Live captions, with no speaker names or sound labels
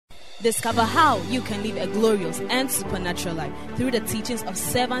Discover how you can live a glorious and supernatural life through the teachings of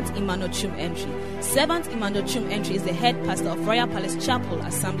Servant Emmanuel Chum Entry. Servant Emmanuel Chum Entry is the head pastor of Royal Palace Chapel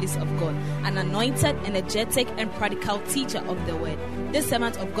Assemblies of God, an anointed, energetic, and practical teacher of the Word. This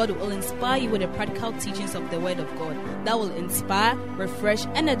servant of God will inspire you with the practical teachings of the Word of God that will inspire, refresh,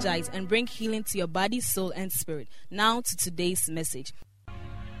 energize, and bring healing to your body, soul, and spirit. Now to today's message.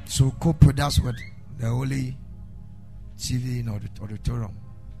 So co-produce with the Holy TV in auditorium.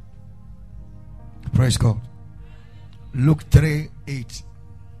 Praise God. Luke 3:8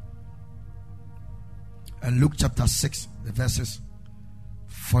 and Luke chapter 6, the verses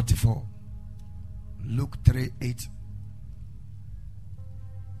 44. Luke 3:8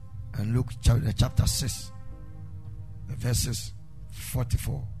 and Luke chapter 6, the verses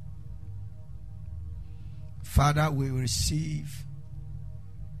 44. Father, we receive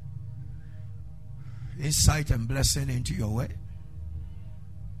insight and blessing into your word.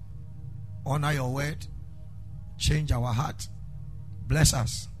 Honor your word, change our heart, bless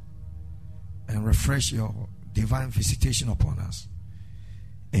us, and refresh your divine visitation upon us.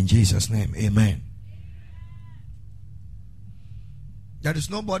 In Jesus' name, amen. There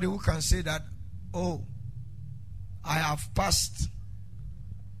is nobody who can say that, oh, I have passed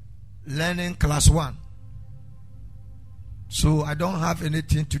learning class 1, so I don't have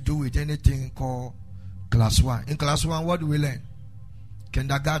anything to do with anything called class 1. In class 1, what do we learn?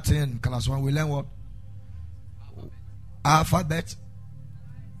 Kindergarten, class 1, we learn what? Alphabet,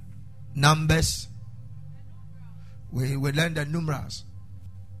 numbers. We learn the numerals.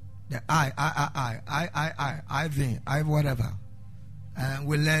 The I, whatever. And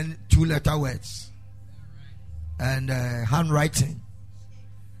we learn 2-letter words. And handwriting.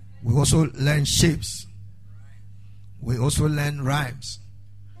 We also learn shapes. We also learn rhymes.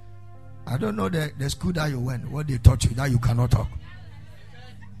 I don't know the school that you went, what they taught you that you cannot talk.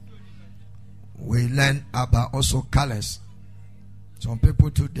 We learn about also colors. Some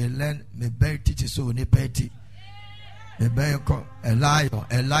people too, they learn maybe teach so ni petty. Maybe a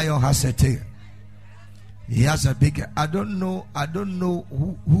lion has a tail. He has a big. I don't know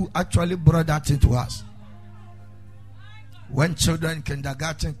who actually brought that into us. When children in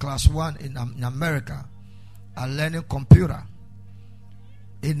kindergarten class 1 in America are learning computer,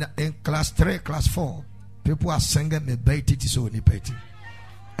 in class 3, class 4, people are singing maybe teach so ni petty.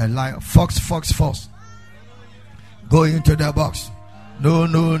 A lion, fox. Go into the box. No.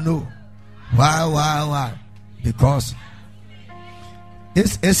 Why? Because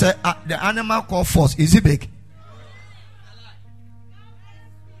it's the animal called fox. Is it big?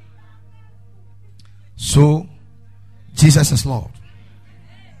 So Jesus is Lord.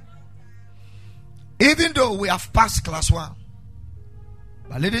 Even though we have passed class 1,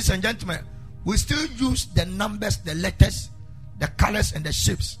 but ladies and gentlemen, we still use the numbers, the letters, the colors and the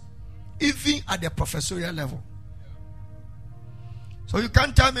shapes, even at the professorial level. So you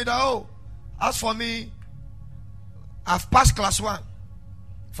can't tell me that, oh, as for me, I've passed class 1.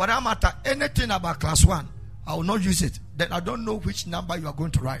 For that matter, anything about class 1, I will not use it. Then I don't know which number you are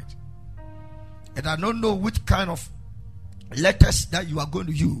going to write. And I don't know which kind of letters that you are going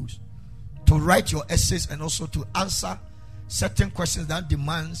to use to write your essays and also to answer certain questions that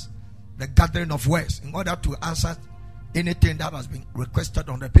demands the gathering of words in order to answer anything that has been requested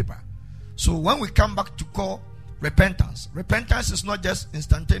on the paper. So when we come back to call repentance is not just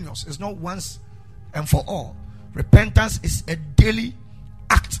instantaneous. It's not once and for all. Repentance is a daily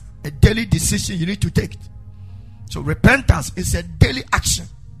act, a daily decision you need to take. So repentance is a daily action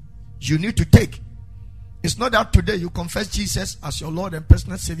you need to take. It's not that today you confess Jesus as your Lord and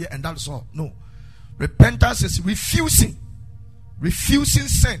personal Savior and that's all. No. Repentance is refusing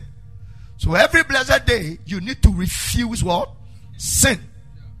sin. So every blessed day, you need to refuse what? Sin.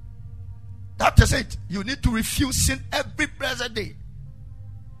 That is it. You need to refuse sin every blessed day.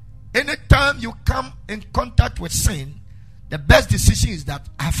 Anytime you come in contact with sin, the best decision is that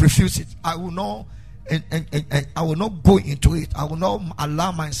I have refused it. I will not, and I will not go into it. I will not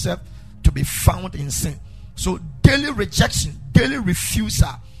allow myself to be found in sin. So daily rejection, daily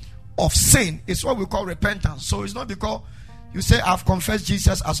refusal of sin is what we call repentance. So it's not because you say I've confessed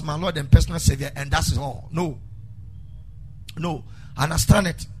Jesus as my Lord and personal Savior and that's all. No. Understand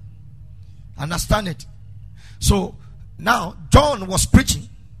it. So now John was preaching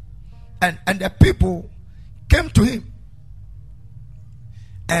and the people came to him.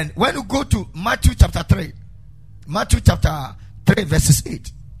 And when you go to Matthew chapter 3 verses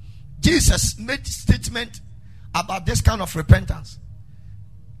 8, Jesus made statement about this kind of repentance.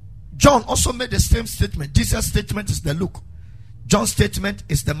 John also made the same statement. Jesus' statement is the Luke. John's statement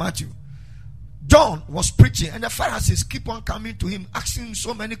is the Matthew. John was preaching, and the Pharisees keep on coming to him, asking him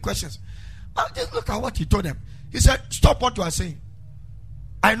so many questions. But just look at what he told them. He said, stop what you are saying.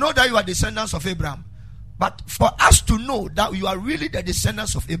 I know that you are descendants of Abraham, but for us to know that you are really the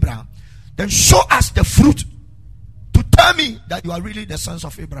descendants of Abraham, then show us the fruit to tell me that you are really the sons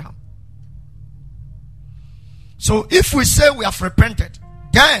of Abraham. So if we say we have repented,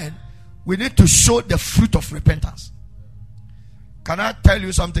 then we need to show the fruit of repentance. Can I tell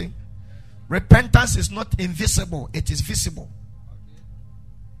you something? Repentance is not invisible, it is visible.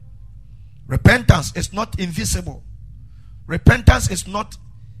 Repentance is not invisible. Repentance is not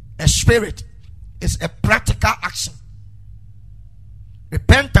a spirit, it's a practical action.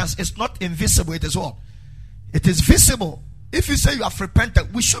 Repentance is not invisible, it is what? It is visible. If you say you have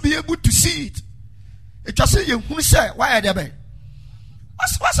repented, we should be able to see it. It just say you say, why are they bad?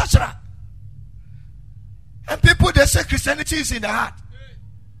 What's such that? And people, they say Christianity is in the heart.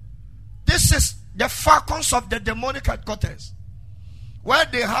 This is the falcons of the demonic headquarters, where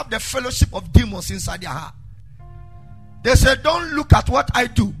they have the fellowship of demons inside their heart. They say, don't look at what I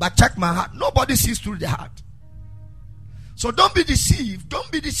do, but check my heart. Nobody sees through the heart. So don't be deceived.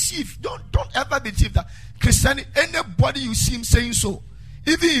 Don't be deceived. Don't ever be deceived that Christianity, anybody you see him saying so,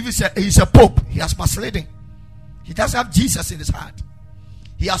 even if he's a pope, he has misleading. He doesn't have Jesus in his heart.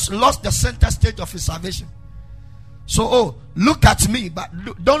 He has lost the center stage of his salvation. So, look at me, but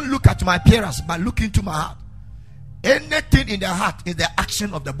don't look at my appearance, but look into my heart. Anything in the heart is the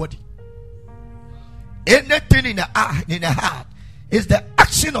action of the body. Anything in the heart is the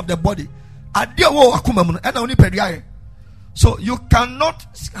action of the body. So you cannot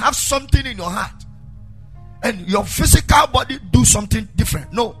have something in your heart and your physical body do something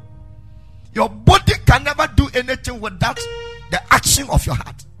different. No. Your body can never do anything without the action of your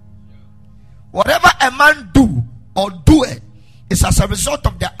heart. Whatever a man do or do it is as a result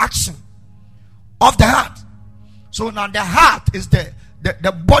of the action of the heart. So now the heart is the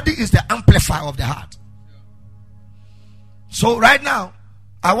body is the amplifier of the heart. So right now,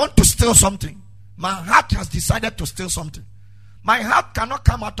 I want to steal something. My heart has decided to steal something. My heart cannot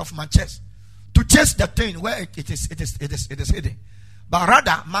come out of my chest to chase the thing where it is hidden. But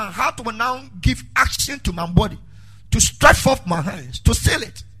rather, my heart will now give action to my body to stretch forth my hands to steal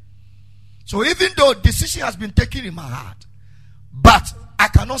it. So even though decision has been taken in my heart, but I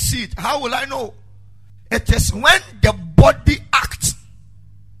cannot see it, how will I know? It is when the body acts.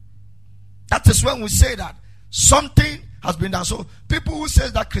 That is when we say that something has been done. So people who say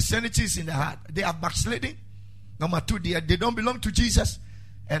that Christianity is in the heart, they are backsliding. Number two, they don't belong to Jesus.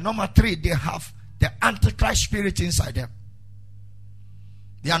 And number three, they have the Antichrist spirit inside them.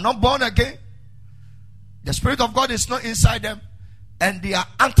 They are not born again. The Spirit of God is not inside them. And they are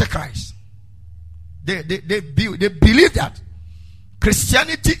Antichrist. They believe that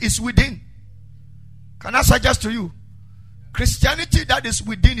Christianity is within. Can I suggest to you? Christianity that is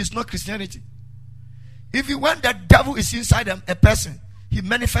within is not Christianity. When the devil is inside a person, he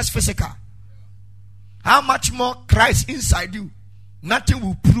manifests physical. How much more Christ inside you? Nothing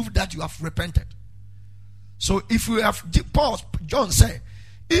will prove that you have repented. So if you have, John said,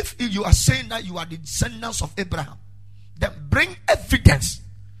 if you are saying that you are the descendants of Abraham, then bring evidence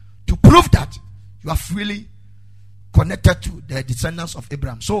to prove that you have really connected to the descendants of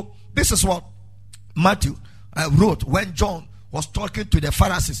Abraham. So this is what Matthew wrote when John was talking to the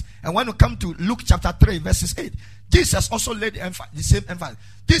Pharisees. And when we come to Luke chapter 3 verses 8, Jesus also laid the same emphasis.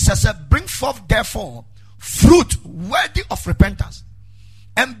 Jesus said, bring forth therefore fruit worthy of repentance,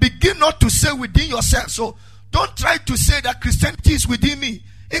 and begin not to say within yourself. So don't try to say that Christianity is within me.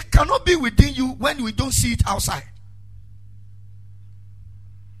 It cannot be within you when we don't see it outside.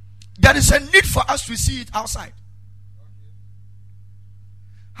 There is a need for us to see it outside.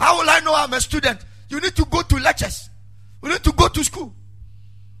 How will I know I'm a student? You need to go to lectures. You need to go to school.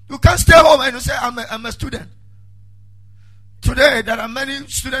 You can't stay home and you say, I'm a student. Today, there are many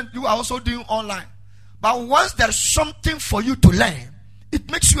students who are also doing online. But once there's something for you to learn, it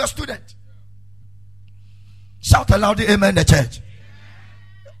makes you a student. Shout aloud, amen, the church.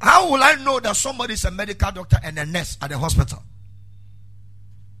 How will I know that somebody is a medical doctor and a nurse at the hospital?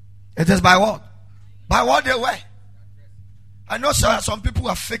 It is by what? By what they wear. I know some people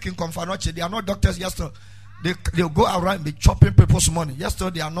are faking Confanoche. They are not doctors. Yesterday, they'll go around and be chopping people's money.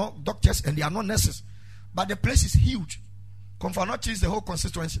 Yesterday, they are not doctors and they are not nurses. But the place is huge. Confanoche is the whole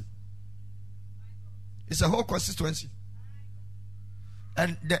constituency. It's a whole constituency.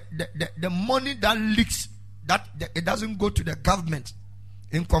 And the money that leaks, it doesn't go to the government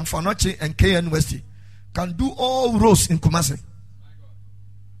in Confanoche and KNUST, can do all roads in Kumasi.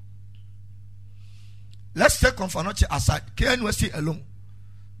 Let's take Confanoche aside. KNUST alone.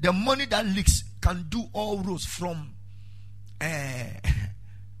 The money that leaks can do all roads from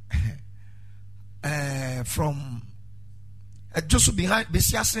just behind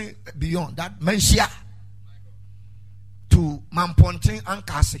Besiase beyond that Mensia to Mampontin and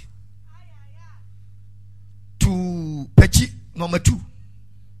Kasi to Pechi number 2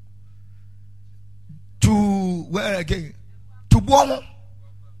 to where again to Bomo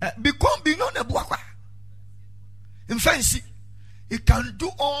become beyond the Buakwa in fancy. It can do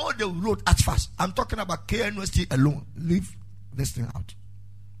all the road at first. I'm talking about KNUST alone. Leave this thing out.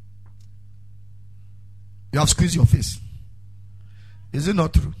 You have squeezed your face. Is it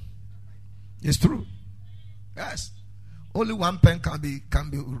not true? It's true. Yes. Only 1 pen can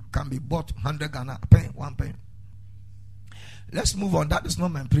be bought 100 Ghana pen, 1 pen. Let's move on. That is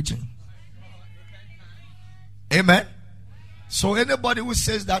not my preaching. Amen. So anybody who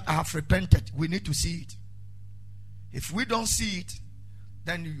says that I have repented, we need to see it. If we don't see it,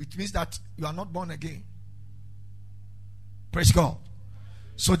 then it means that you are not born again. Praise God.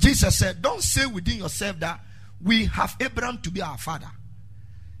 So Jesus said, don't say within yourself that we have Abraham to be our father.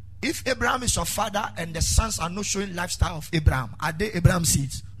 If Abraham is your father and the sons are not showing lifestyle of Abraham, are they Abraham's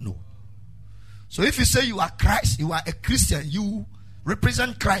seeds? No. So if you say you are Christ, you are a Christian, you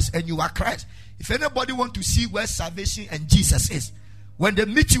represent Christ and you are Christ. If anybody want to see where salvation and Jesus is, when they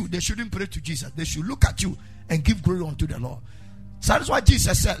meet you, they shouldn't pray to Jesus. They should look at you and give glory unto the Lord. So that is why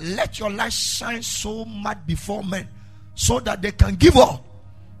Jesus said, let your light shine so much before men, so that they can give all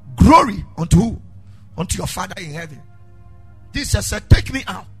glory unto who? Unto your Father in heaven. Jesus said, take me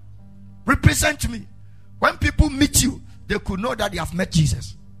out. Represent me. When people meet you, they could know that they have met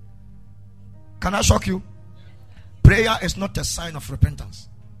Jesus. Can I shock you? Prayer is not a sign of repentance.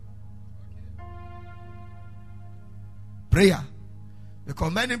 Prayer.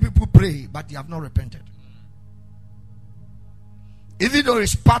 Because many people pray, but they have not repented. Even though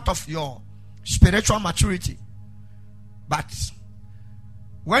it's part of your spiritual maturity. But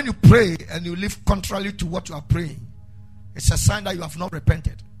when you pray and you live contrary to what you are praying, it's a sign that you have not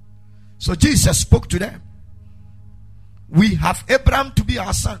repented. So Jesus spoke to them. We have Abraham to be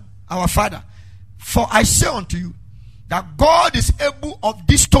our son, our father. For I say unto you, that God is able of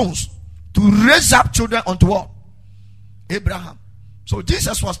these stones to raise up children unto what? Abraham. So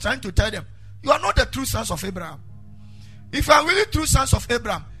Jesus was trying to tell them, you are not the true sons of Abraham. If you are really true sons of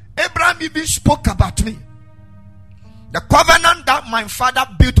Abraham, Abraham even spoke about me. The covenant that my father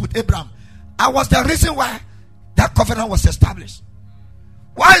built with Abraham, I was the reason why that covenant was established.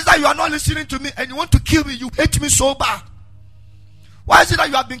 Why is that you are not listening to me and you want to kill me? You hate me so bad. Why is it that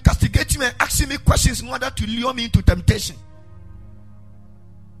you have been castigating me and asking me questions in order to lure me into temptation?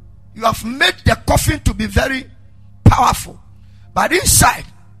 You have made the coffin to be very powerful, but inside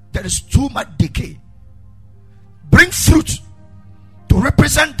there is too much decay. Bring fruit to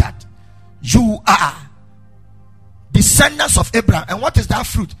represent that you are descendants of Abraham. And what is that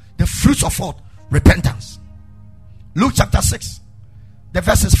fruit? The fruit of what? Repentance. Luke chapter 6, the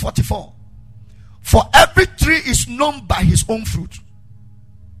verses 44. For every tree is known by his own fruit.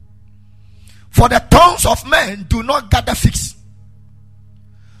 For the tongues of men do not gather figs,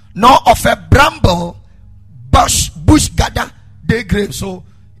 nor of a bramble bush gather they grapes. So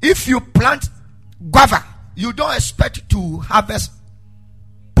if you plant guava, you don't expect to harvest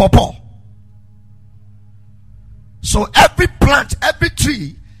pawpaw. So every plant, every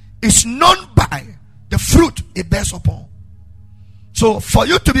tree is known by the fruit it bears upon. So for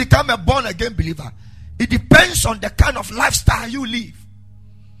you to become a born again believer, it depends on the kind of lifestyle you live.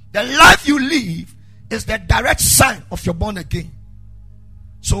 The life you live is the direct sign of your born again.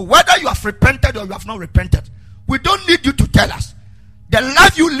 So whether you have repented or you have not repented, we don't need you to tell us. The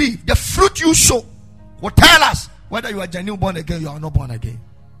life you live, the fruit you show, will tell us whether you are genuine born again or you are not born again.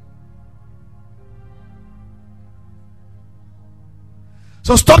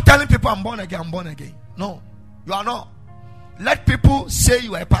 So stop telling people I'm born again, I'm born again. No, you are not. Let people say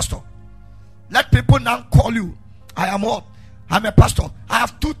you are a pastor. Let people now call you, I am what? I'm a pastor. I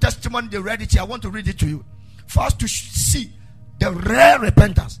have 2 testimonies, they read it here. I want to read it to you. For us to see the rare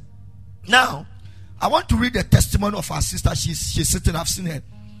repentance. Now, I want to read the testimony of our sister. She's sitting, I've seen her.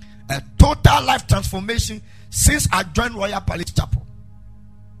 A total life transformation since I joined Royal Palace Chapel.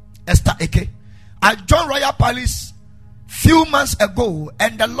 Esther Eke. I joined Royal Palace few months ago,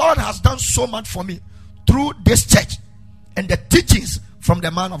 and the Lord has done so much for me through this church and the teachings from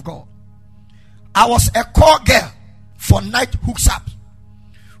the man of God. I was a call girl for night hooks up,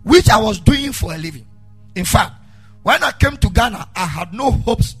 which I was doing for a living. In fact, when I came to Ghana, I had no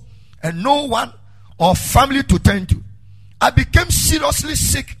hopes and no one or family to turn to. I became seriously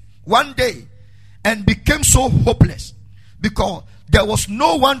sick one day and became so hopeless because there was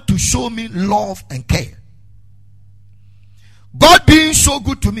no one to show me love and care. God being so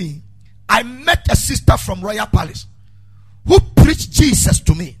good to me, I met a sister from Royal Palace who preached Jesus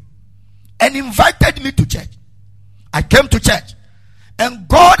to me and invited me to church. I came to church, and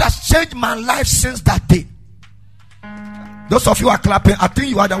God has changed my life since that day. Those of you who are clapping, I think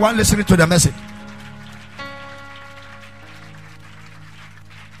you are the one listening to the message.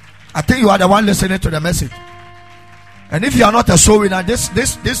 I think you are the one listening to the message. And if you are not a soul winner, this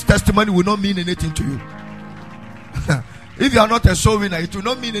testimony will not mean anything to you. If you are not a soul winner, it will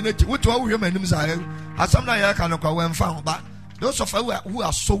not mean anything. But those of us who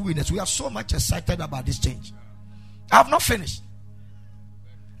are soul winners, we are so much excited about this change. I have not finished.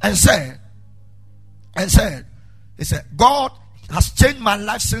 And he said, God has changed my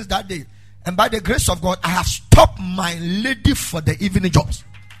life since that day. And by the grace of God, I have stopped my lady for the evening jobs.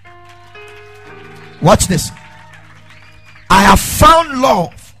 Watch this. I have found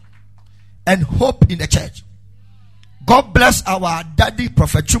love and hope in the church. God bless our daddy,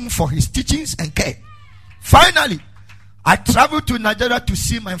 Prophet Chum, for his teachings and care. Finally, I traveled to Nigeria to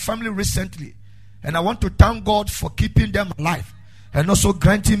see my family recently. And I want to thank God for keeping them alive and also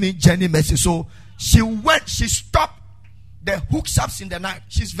granting me journey mercy. So she stopped the hooks-ups in the night.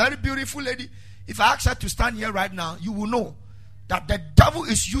 She's a very beautiful lady. If I ask her to stand here right now, you will know that the devil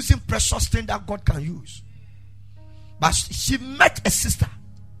is using precious things that God can use. But she met a sister,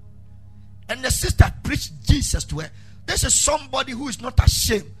 and the sister preached Jesus to her. This is somebody who is not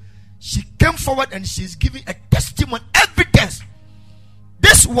ashamed. She came forward and she's giving a testimony, evidence.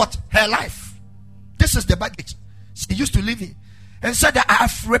 This is what her life. This is the baggage she used to live in. And said that I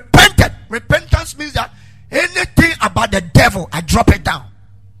have repented. Repentance means that anything about the devil, I drop it down.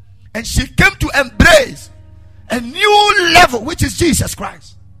 And she came to embrace a new level, which is Jesus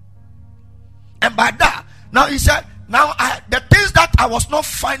Christ. And by that, now he said, the things that I was not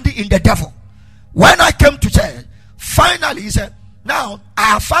finding in the devil, when I came to church, finally he said, now I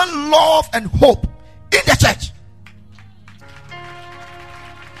have found love and hope in the church.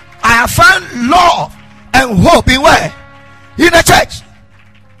 I have found love and hope in where? In the church.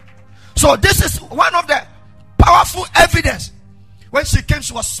 So this is one of the powerful evidence. When she came,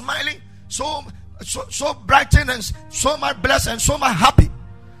 she was smiling, so brightened and so much blessed and so much happy.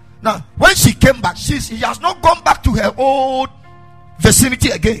 Now, when she came back, she has not gone back to her old vicinity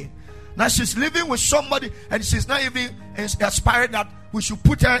again. Now she's living with somebody, and she's not even inspired that we should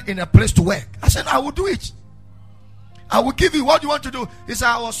put her in a place to work. I said, I will do it. I will give you what you want to do. He said,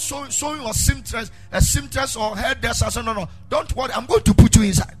 I was sewing a seamstress or hairdresser. I said, no, don't worry. I'm going to put you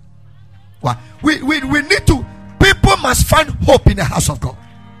inside. Why? We need to. People must find hope in the house of God.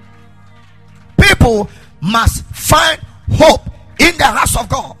 People must find hope in the house of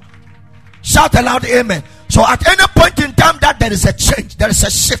God. Shout aloud, amen. So at any point in time that there is a change, there is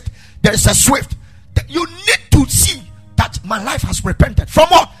a shift, there is a swift, you need to see that my life has repented. From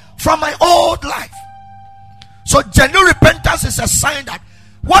what? From my old life. So genuine repentance is a sign that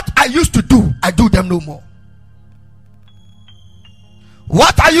what I used to do, I do them no more.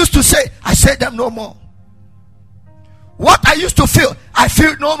 What I used to say, I say them no more. What I used to feel, I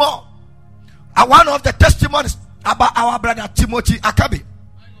feel no more. And one of the testimonies about our brother Timothy Akabi.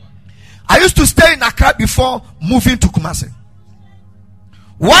 I used to stay in Accra before moving to Kumasi.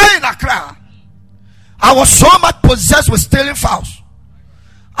 While in Accra, I was so much possessed with stealing fowls.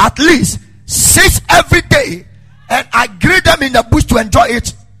 At least 6 every day. And I grill them in the bush to enjoy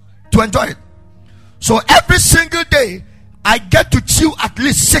it. So every single day, I get to chew at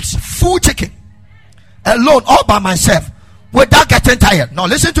least 6 full chicken. Alone, all by myself. Without getting tired. Now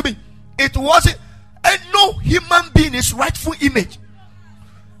listen to me. It wasn't. And no human being in his rightful image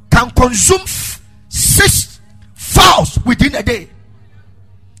can consume 6 fowls within a day.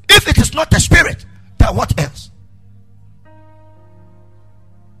 If it is not a spirit, then what else?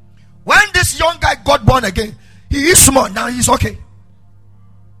 When this young guy got born again, he is small, now he's okay.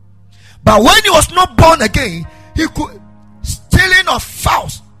 But when he was not born again, he could stealing of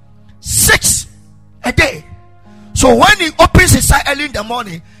fowls 6 a day. So when he opens his eye early in the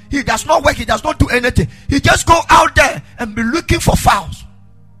morning, he does not work, he does not do anything. He just go out there and be looking for fowls.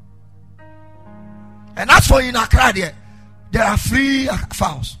 And as for in Accra, there are free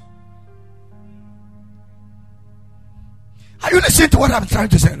fowls. Are you listening to what I'm trying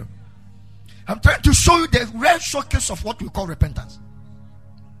to say? I'm trying to show you the real showcase of what we call repentance.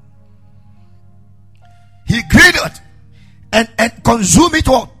 He grilled it and consumed it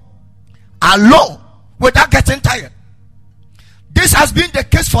all alone without getting tired. This has been the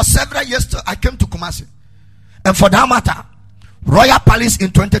case for several years till I came to Kumasi. And for that matter, Royal Palace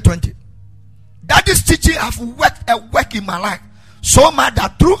in 2020. That is teaching have worked a work in my life So much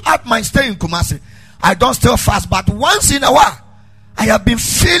that throughout my stay in Kumasi, I don't still fast, but once in a while, I have been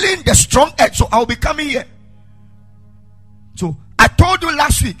feeling the strong edge, so I'll be coming here. So I told you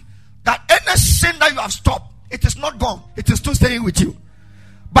last week that any sin that you have stopped, it is not gone, it is still staying with you.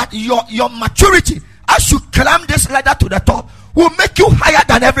 But your maturity, as you climb this ladder to the top, will make you higher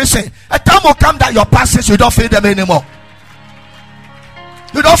than every sin. A time will come that your past sins, you don't feel them anymore.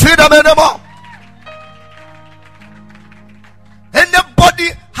 You don't feel them anymore. Anybody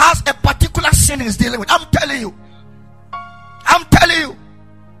has a particular sin he's dealing with. I'm telling you.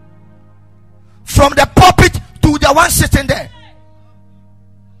 From the pulpit to the one sitting there.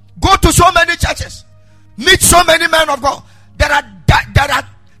 Go to so many churches. Meet so many men of God. There are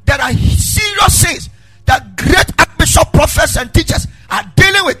serious sins that great archbishop, prophets, and teachers are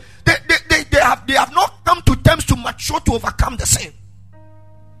dealing with. They have not come to terms to mature to overcome the sin.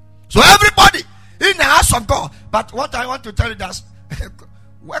 So everybody in the house of God. But what I want to tell you is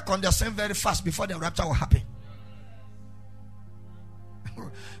work on the sin very fast before the rapture will happen.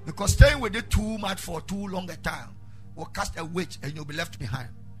 Because staying with it too much for too long a time will cast a weight and you'll be left behind.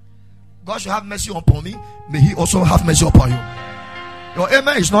 God should have mercy upon me. May He also have mercy upon you. Your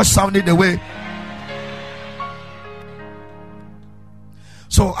amen is not sounding the way.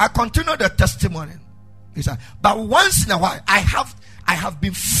 So I continue the testimony. He said, but once in a while, I have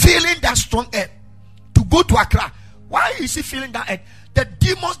been feeling that strong edge to go to Accra. Why is he feeling that edge? The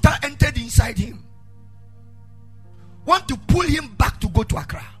demons that entered inside him want to pull him back to go to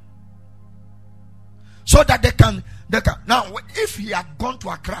Accra, so that they can. Now, if he had gone to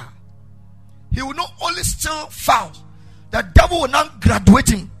Accra, he will not only steal fowls, the devil will not graduate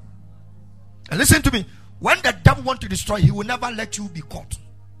him. And listen to me, when the devil wants to destroy, he will never let you be caught,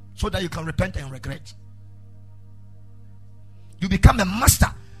 so that you can repent and regret. You become a master.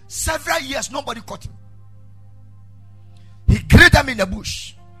 Several years, nobody caught him. He killed them in the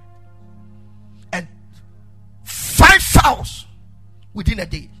bush. And 5 fowls within a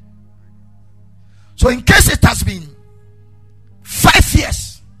day. So in case it has been 5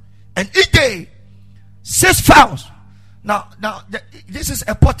 years, and each day 6 fowls. Now this is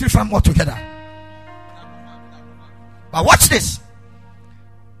a poultry farm altogether. But watch this.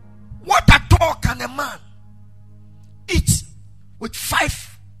 What at all can a man eat with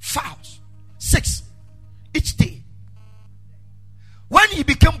 5 fowls, 6 each day? When he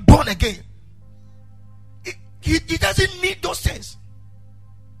became born again, he doesn't need those things.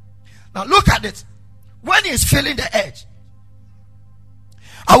 Now look at it. When he is feeling the edge,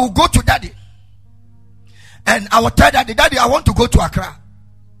 I will go to daddy and I will tell daddy, I want to go to Accra.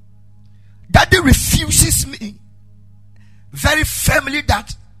 Daddy refuses me very firmly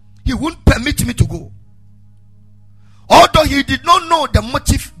that he won't permit me to go. Although he did not know the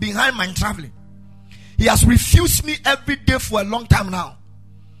motive behind my traveling, he has refused me every day for a long time now.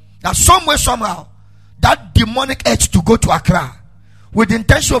 That somewhere, somehow, that demonic urge to go to Accra with the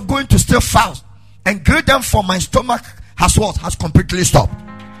intention of going to steal fowls and grill them for my stomach has completely stopped.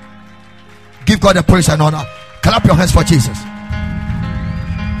 Give God the praise and honor. Clap your hands for Jesus.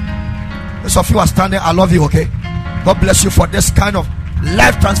 Those of you are standing, I love you, okay? God bless you for this kind of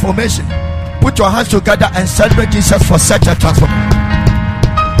life transformation. Put your hands together and celebrate Jesus for such a transformation.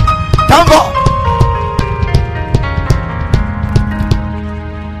 Thank God.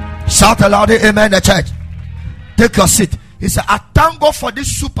 Shout aloud, amen, the church. Take your seat. He said, I thank God for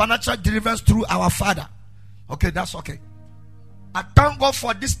this supernatural deliverance through our Father. Okay, that's okay. I thank God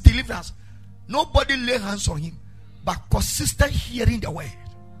for this deliverance. Nobody lay hands on him, but consistent hearing the word,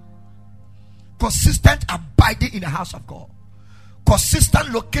 consistent abiding in the house of God,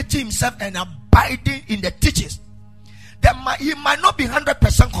 consistent locating himself and abiding in the teachings. He might not be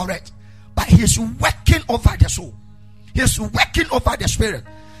 100% correct, but he is working over the soul. He is working over the spirit.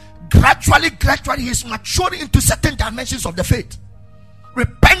 Gradually, he is maturing into certain dimensions of the faith.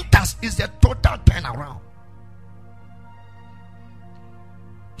 Repentance is the total turnaround.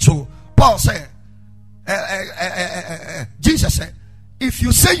 So Paul said, Jesus said, if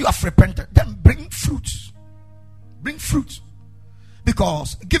you say you have repented, then bring fruits. Bring fruits.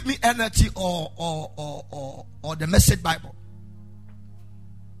 Because give me NLT or the Message Bible.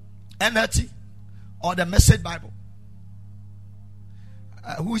 NLT or the Message Bible.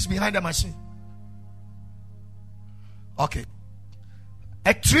 Who is behind the machine? Okay.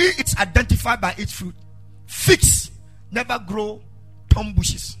 A tree is identified by its fruit. Figs never grow thorn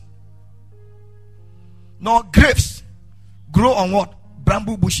bushes. Nor grapes grow on what?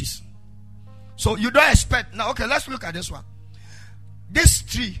 Bamboo bushes. So you don't expect. Now, okay, let's look at this one. This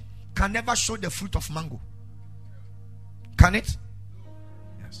tree can never show the fruit of mango. Can it?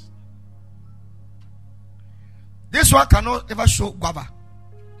 Yes. This one cannot ever show guava.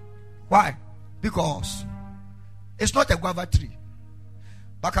 Why? Because it's not a guava tree.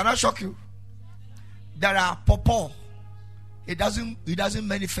 But can I shock you? There are pawpaw. It doesn't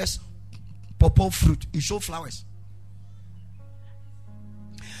manifest pawpaw fruit. It shows flowers.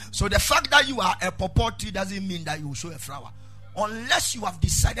 So the fact that you are a pawpaw tree doesn't mean that you will show a flower, unless you have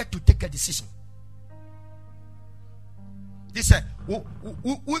decided to take a decision. This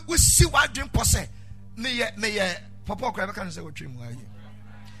we see what dream person. Me pawpaw crab can say what dream why.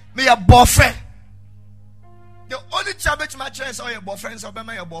 Me a boyfriend. The only challenge my chance or your boyfriend is about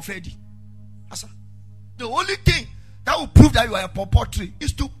my boyfriend. The only thing that will prove that you are a pawpaw tree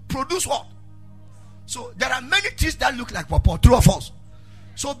is to produce what? So there are many trees that look like pawpaw, true or false?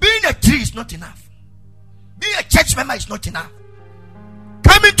 So being a tree is not enough. Being a church member is not enough.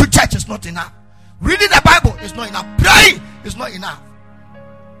 Coming to church is not enough. Reading the Bible is not enough. Praying is not enough.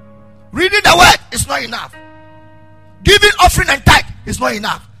 Reading the word is not enough. Giving offering and tithe is not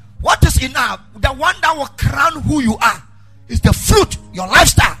enough. What is enough? The one that will crown who you are is the fruit, your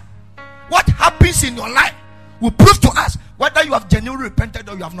lifestyle. What happens in your life will prove to us whether you have genuinely repented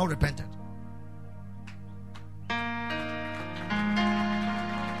or you have not repented.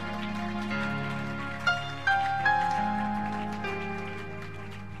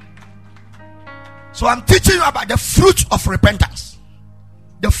 So I'm teaching you about the fruits of repentance.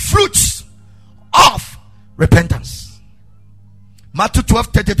 The fruits of repentance. Matthew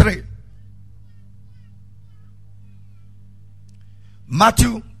 12:33.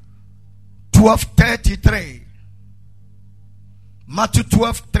 Matthew 12:33. Matthew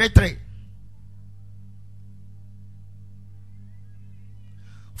 12:33.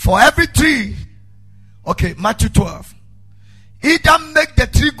 For every tree, okay, Matthew 12. Either make the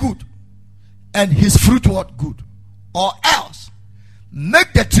tree good and his fruit what good, or else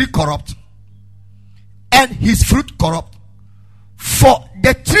make the tree corrupt and his fruit corrupt. For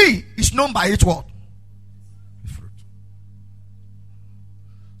the tree is known by its what? Fruit.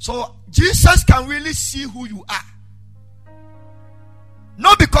 So Jesus can really see who you are.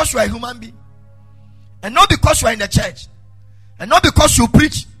 Not because you are a human being, and not because you are in the church, and not because you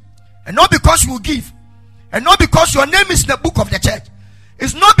preach, and not because you give, and not because your name is in the book of the church.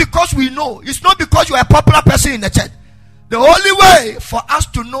 It's not because we know. It's not because you are a popular person in the church. The only way for us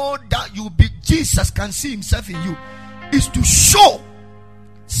to know that you be Jesus can see himself in you is to show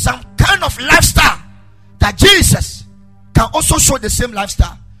some kind of lifestyle that Jesus can also show the same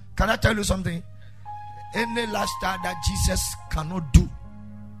lifestyle. Can I tell you something? Any lifestyle that Jesus cannot do,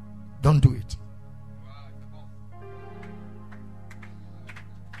 don't do it.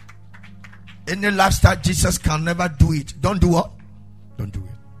 Any lifestyle Jesus can never do it, don't do what? Don't do it.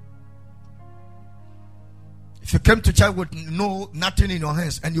 If you came to church with nothing in your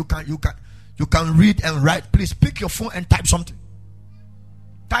hands and you can read and write, please pick your phone and type something.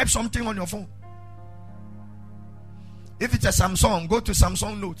 Type something on your phone. If it's a Samsung, go to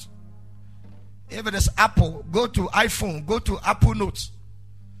Samsung Notes. If it is Apple, go to iPhone, go to Apple Notes.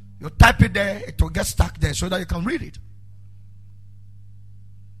 You type it there, it will get stuck there so that you can read it.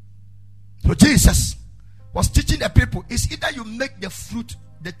 So Jesus was teaching the people, it's either you make the fruit,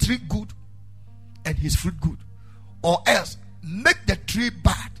 the tree good and his fruit good, or else make the tree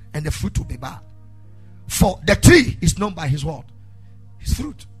bad and the fruit will be bad. For the tree is known by his word, his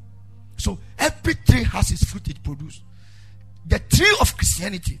fruit. So every tree has its fruit it produces. The tree of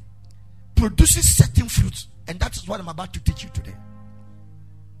Christianity produces certain fruits, and that is what I'm about to teach you today.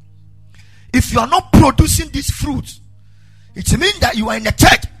 If you are not producing these fruits, it means that you are in the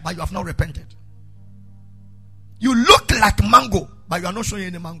church but you have not repented. You look like mango but you are not showing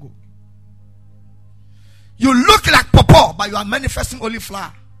any mango. You look like pawpaw but you are manifesting only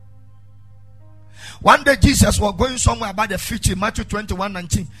flower. One day Jesus was going somewhere about the fig tree, Matthew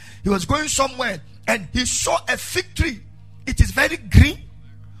 21:19. He was going somewhere and he saw a fig tree. It is very green,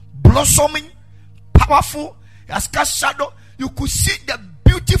 blossoming, powerful. It has cast shadow. You could see the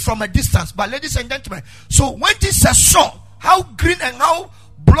beauty from a distance. But ladies and gentlemen, so when Jesus saw how green and how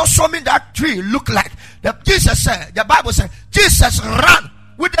blossoming that tree looked like, Jesus said, the Bible said, Jesus ran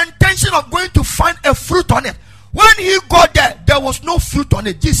with the intention of going to find a fruit on it. When he got there, there was no fruit on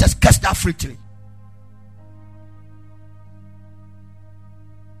it. Jesus cursed that fig tree.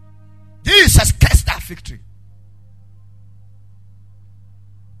 Jesus cursed that fig tree.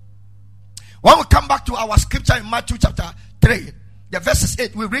 When we come back to our scripture in Matthew chapter 3, the verses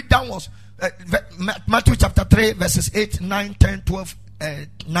 8, we read downwards. Matthew chapter 3, verses 8, 9, 10, 12,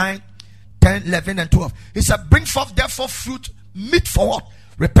 9, 10, 11, and 12. He said, bring forth therefore fruit, meet for what?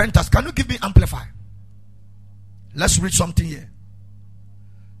 Repentance. Can you give me Amplify? Let's read something here.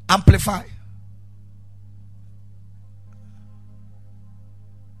 Amplify.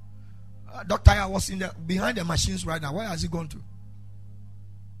 Doctor, I was behind the machines right now. Where has he gone to?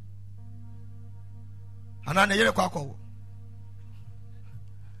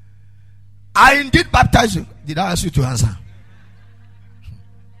 I indeed baptize you. Did I ask you to answer?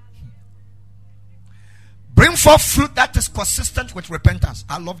 Bring forth fruit that is consistent with repentance.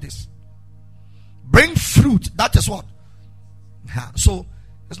 I love this. Bring fruit. That is what? So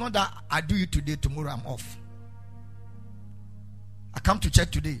it's not that I do it today, tomorrow I'm off. I come to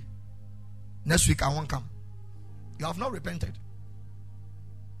church today. Next week I won't come. You have not repented.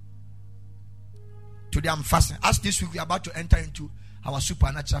 Today I'm fasting. As this week we are about to enter into our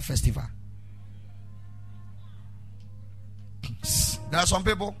supernatural festival. There are some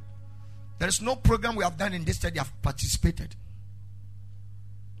people, there is no program we have done in this church they have participated.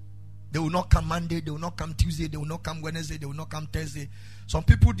 They will not come Monday, they will not come Tuesday, they will not come Wednesday, they will not come Thursday. Some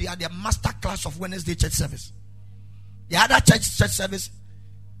people, they are their master class of Wednesday church service. The other church service,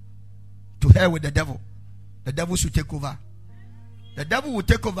 to hell with the devil. The devil should take over. The devil will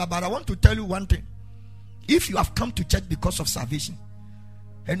take over, but I want to tell you one thing. If you have come to church because of salvation,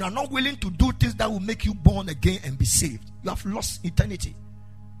 and you are not willing to do things that will make you born again and be saved, you have lost eternity.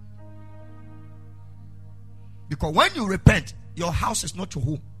 Because when you repent, your house is not your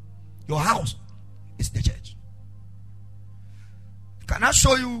home. Your house is the church. Can I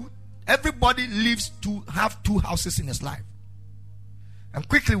show you? Everybody lives to have two houses in his life. And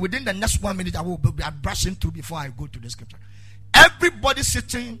quickly, within the next 1 minute, I will be brushing through before I go to the scripture. Everybody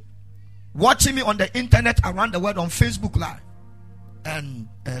sitting, watching me on the internet around the world, on Facebook Live and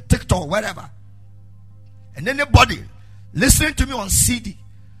TikTok, wherever, and anybody listening to me on CD,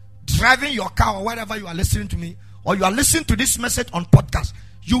 driving your car or wherever you are listening to me, or you are listening to this message on podcast,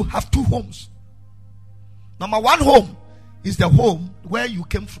 you have two homes. Number one home is the home where you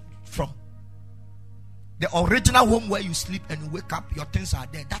came from. The original home where you sleep and you wake up, your things are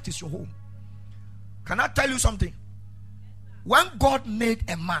there. That is your home. Can I tell you something? When God made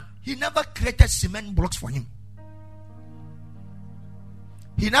a man, he never created cement blocks for him.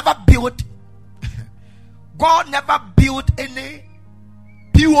 He never built God never built any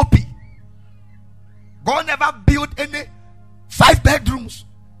POP. God never built any 5 bedrooms.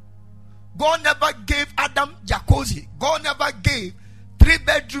 God never gave Adam jacuzzi. God never gave 3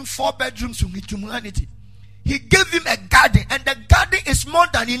 bedrooms, 4 bedrooms to humanity. He gave him a garden, and the garden is more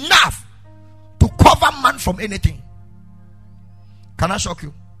than enough to cover man from anything. Can I shock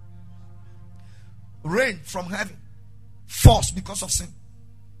you? Rain from heaven falls because of sin.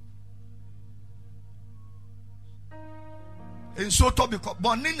 In Soto, because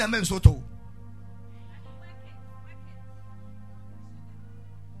born in Soto.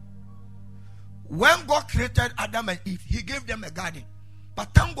 When God created Adam and Eve, he gave them a garden.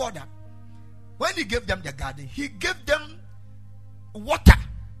 But thank God that when he gave them the garden, he gave them water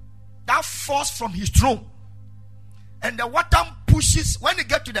that falls from his throne. And the water pushes, when you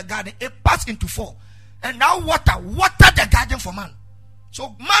get to the garden, it passes into 4. And now water the garden for man. So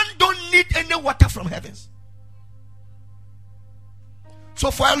man don't need any water from heavens. So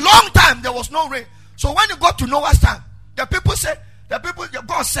for a long time, there was no rain. So when you go to Noah's time, God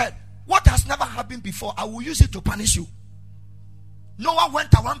said, what has never happened before, I will use it to punish you. Noah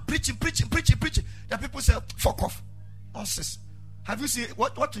went around preaching. The people said, fuck off. Nonsense. Have you seen,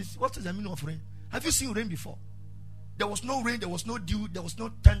 what is the meaning of rain? Have you seen rain before? There was no rain, there was no dew, there was no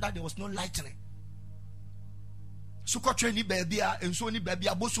thunder, there was no lightning. Sukotwe ni baby, enso ni baby,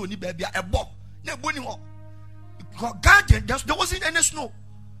 aboso ni baby, ebo. Ne boni ho. Garden, there wasn't any snow.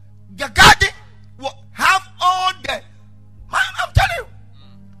 The garden will have all the, man, I'm telling you,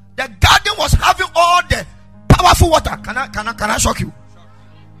 the garden was having all the powerful water. Can I shock you?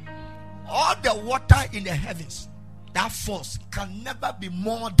 All the water in the heavens that falls can never be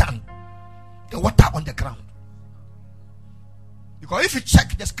more than the water on the ground. Because if you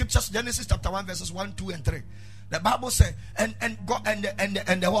check the scriptures, Genesis chapter 1 verses 1, 2, and 3, the Bible says, and God and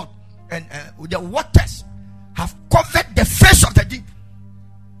the what? And the waters have covered the face of the deep.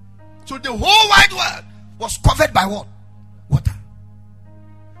 So the whole wide world was covered by what? Water.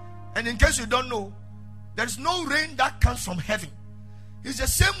 And in case you don't know, there is no rain that comes from heaven. It's the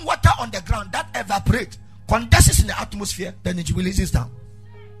same water on the ground that evaporates, condenses in the atmosphere, then it releases down.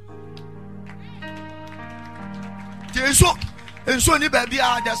 There's nothing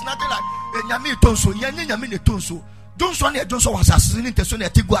like Nyami Tonso, Yanni Yamini Tonso. Don't so near Johnson was assassinated to Sonia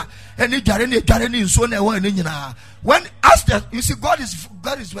Tigua, and Jareni, so never when asked that, you see, God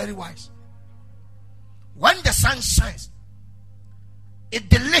is very wise. When the sun shines, it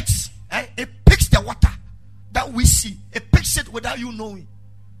deletes, it picks the water that we see, it picks it without you knowing,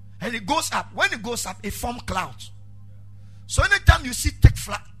 and it goes up. When it goes up, it forms clouds. So anytime you see thick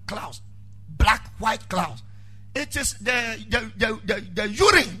clouds, black, white clouds. It is the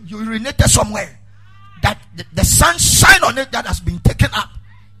urine you urinated somewhere that the sun shine on it that has been taken up.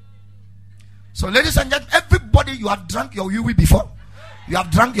 So, ladies and gentlemen, everybody, you have drunk your urine before. You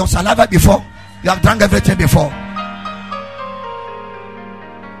have drunk your saliva before. You have drunk everything before.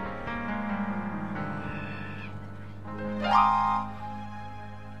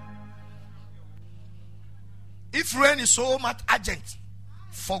 If rain is so much urgent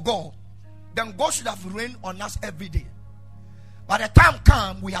for God, then God should have rain on us every day. By the time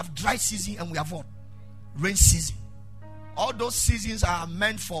come, we have dry season and we have what? Rain season. All those seasons are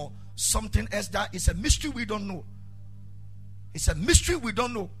meant for something else that is a mystery we don't know. It's a mystery we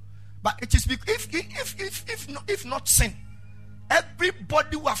don't know. But it is if not sin,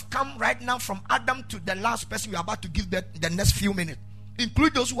 everybody who have come right now from Adam to the last person we are about to give birth the next few minutes,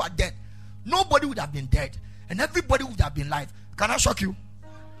 include those who are dead, nobody would have been dead. And everybody would have been alive. Can I shock you?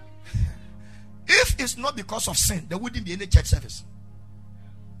 If it's not because of sin, there wouldn't be any church service.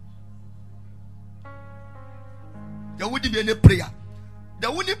 There wouldn't be any prayer.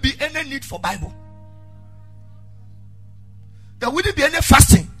 There wouldn't be any need for Bible. There wouldn't be any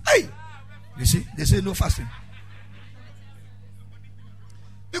fasting. Hey, you see, they say no fasting.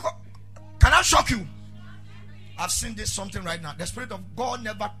 Because, can I shock you? I've seen this something right now. The Spirit of God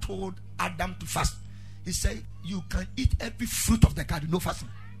never told Adam to fast. He said, you can eat every fruit of the garden. No fasting.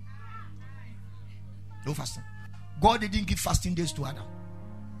 No fasting. God didn't give fasting days to Adam.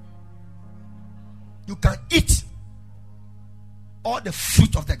 You can eat all the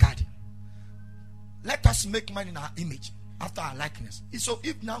fruit of the garden. Let us make man in our image, after our likeness. So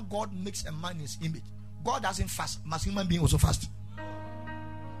if now God makes a man in his image, God doesn't fast. Must human being also fast?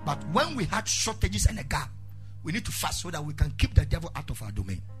 But when we had shortages and a gap, we need to fast so that we can keep the devil out of our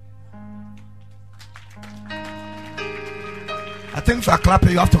domain. I think if you are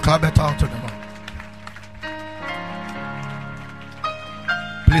clapping, you have to clap better unto the Lord.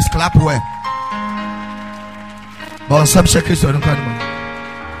 Please clap well. But some seconds don't come.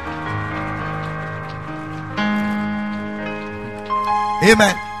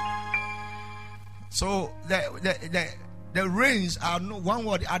 Amen. So the rains are no one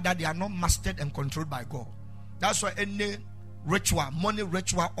word or the other. They are not mastered and controlled by God. That's why any ritual, money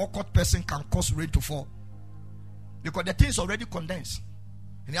ritual, occult person can cause rain to fall. Because the thing is already condensed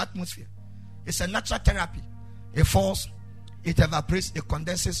in the atmosphere. It's a natural therapy. It falls, it evaporates, it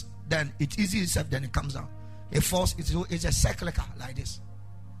condenses, then it eases itself, then it comes down. It falls, it's a cyclical like this.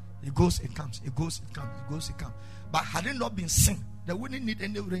 It goes, it comes, it goes, it comes, it goes, it comes. But had it not been sin, they wouldn't need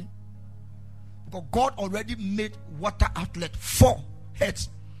any rain. Because God already made water outlet 4 heads.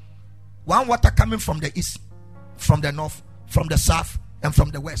 One water coming from the east, from the north, from the south, and from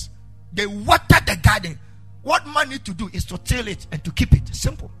the west. They water the garden. What man need to do is to till it and to keep it.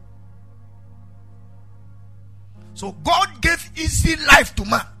 Simple. So God gave easy life to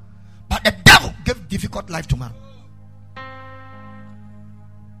man, but the devil gave difficult life to man.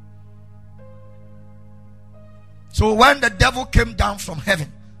 So when the devil came down from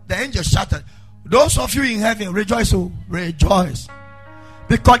heaven, the angel shouted, those of you in heaven, rejoice, oh, rejoice.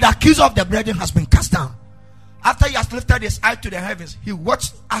 Because the accuser of the brethren has been cast down. After he has lifted his eye to the heavens, he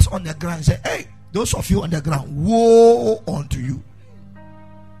watched us on the ground and said, hey, those of you on the ground, woe unto you.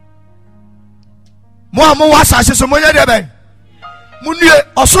 So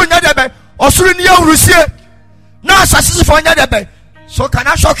can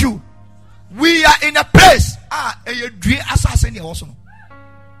I shock you? We are in a place.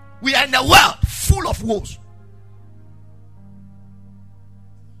 We are in a world full of woes.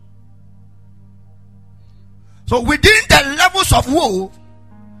 So within the levels of woe,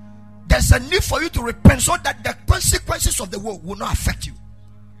 there's a need for you to repent so that the consequences of the woe will not affect you.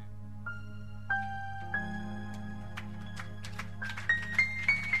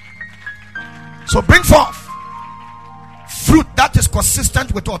 So bring forth fruit that is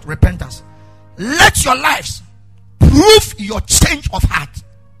consistent with what? Repentance. Let your lives prove your change of heart.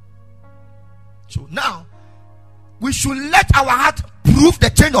 So now, we should let our heart prove the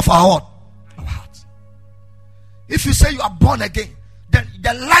change of our heart. If you say you are born again, then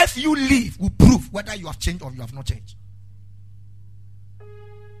the life you live will prove whether you have changed or you have not changed.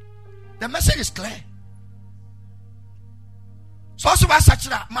 The message is clear. So also why such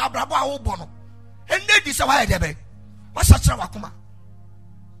that my brother are born. And they decide why they be. What's such a wakuma?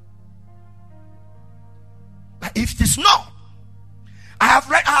 But if it is not, I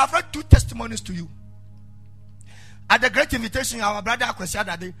have read 2 testimonies to you. At the great invitation, our brother said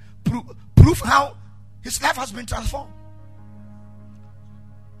that they prove how his life has been transformed.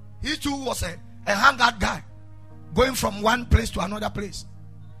 He too was a hangout guy, going from one place to another place,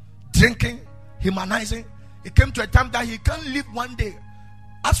 drinking, humanizing. It came to a time that he can't live one day.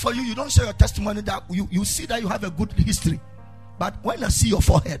 As for you, you don't share your testimony that you see that you have a good history. But when I see your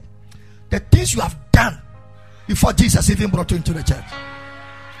forehead, the things you have done before Jesus even brought you into the church,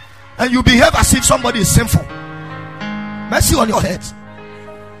 and you behave as if somebody is sinful. Mercy on your head.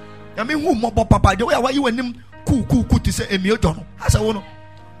 I mean, who more papa? The way why you and him cool to say Emil John. As I want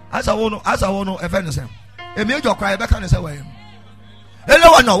to, if anything, Emil John cry back and say, why him?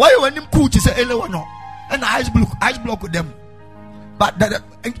 Eleanor, why you and him cool to say Eleanor? And ice block with them. But that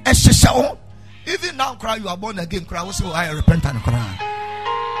even now, cry you are born again. Cry will say, I repent and cry.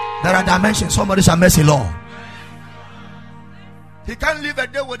 There are dimensions. Somebody shall mercy, Lord. He can't live a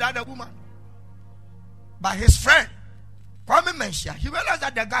day without a woman. But his friend, Kwame Menshia, he realized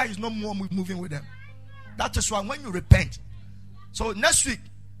that the guy is no more moving with them. That is why when you repent. So next week,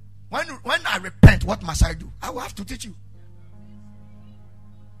 when I repent, what must I do? I will have to teach you.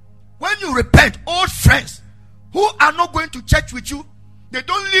 When you repent, old friends who are not going to church with you, they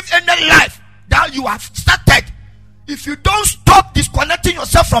don't live any life that you have started. If you don't stop disconnecting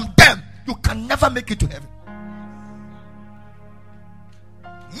yourself from them, you can never make it to heaven.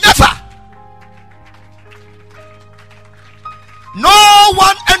 Never. No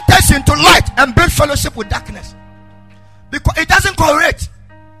one enters into light and builds fellowship with darkness, because it doesn't correlate.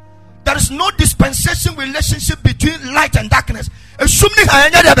 There is no dispensation relationship between light and darkness.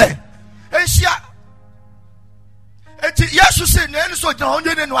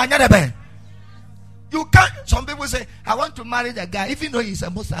 You can't. Some people say, I want to marry the guy, even though he's a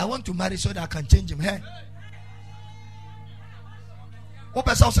Muslim. I want to marry so that I can change him. Hey.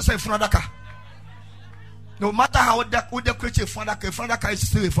 No matter how the creature Fandaka is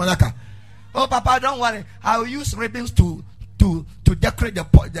still a Fandaka. Oh, Papa, don't worry. I will use ribbons to decorate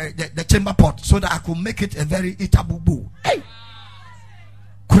the chamber pot so that I could make it a very eatable bowl. Hey,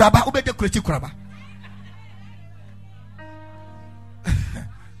 Kuraba, who the creature Kuraba?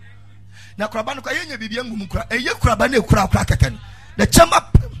 Now, Kurabano Kayanya Bibian Mukra, a year Kurabane Kurakan. The chamber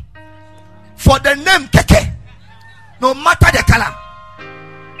for the name Keke, no matter the color.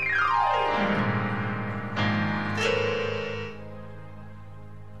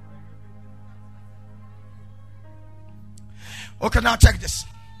 Okay, now check this.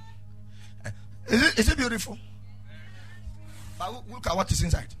 Is it beautiful? But look at what is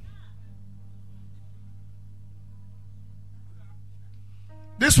inside.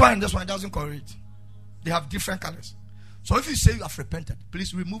 This one doesn't correlate. They have different colors. So if you say you have repented,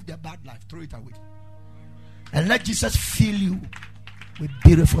 please remove their bad life, throw it away, and let Jesus fill you with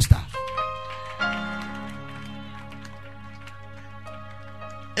beautiful stuff.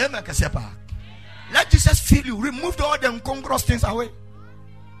 Amen. Let Jesus fill you. Remove all the incongruous things away.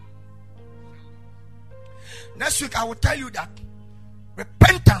 Next week I will tell you that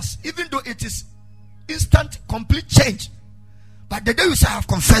repentance, even though it is instant, complete change, but the day you say I have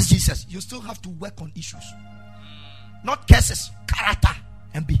confessed Jesus, you still have to work on issues. Not curses, character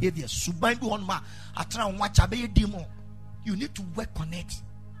and behavior. You need to work on it.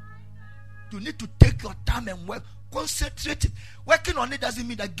 You need to take your time and work. Concentrate it. Working on it doesn't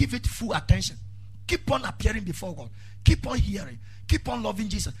mean that give it full attention. Keep on appearing before God. Keep on hearing. Keep on loving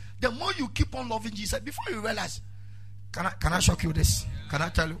Jesus. The more you keep on loving Jesus, before you realize, can I shock you this? Can I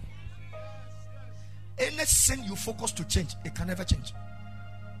tell you? Any sin you focus to change, it can never change.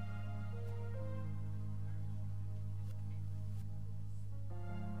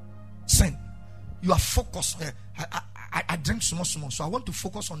 Sin. You are focused. I drink small, so I want to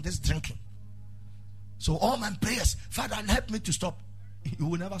focus on this drinking. So all my prayers, Father, help me to stop. You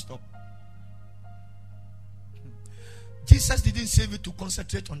will never stop. Jesus didn't save you to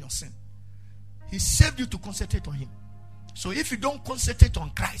concentrate on your sin. He saved you to concentrate on Him. So if you don't concentrate on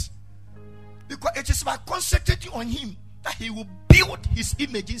Christ, because it is by concentrating on Him that He will build His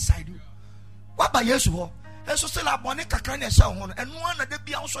image inside you. What about Yeshua? And so still abone kakra na sha ho and one na de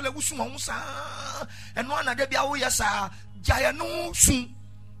bia wo so le wusu ho sa and one na de bia wo yesa jaya no sun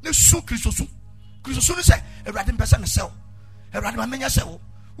ne su Kristo su no say Ewurade mpesa ne se wo Ewurade ma menya se wo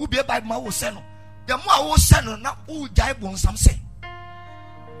wo bia Bible ma wo se no the more wo se no na wo jai bon sam se.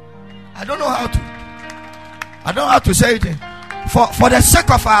 I don't know how to say it for the sake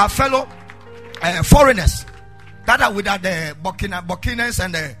of our fellow foreigners that are without the Burkinas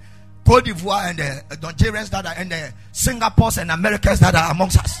and the Cote d'Ivoire and the Nigerians that are and the Singapores and Americans that are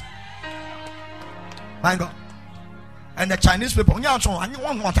amongst us. My God. And the Chinese people. Misha.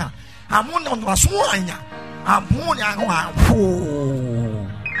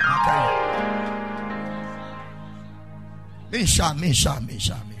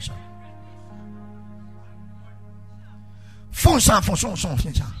 Fonson.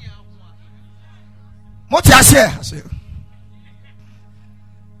 What you say?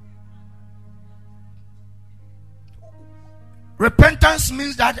 Repentance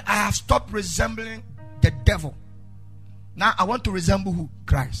means that I have stopped resembling the devil. Now I want to resemble who?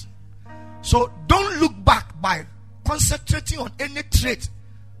 Christ. So don't look back by concentrating on any trait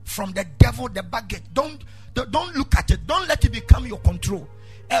from the devil, the baggage. Don't look at it. Don't let it become your control.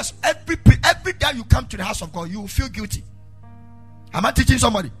 As every day you come to the house of God, you will feel guilty. Am I teaching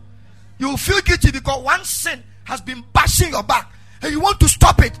somebody? You will feel guilty because one sin has been bashing your back and you want to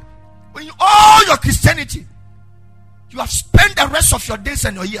stop it. When all your Christianity, you have spent the rest of your days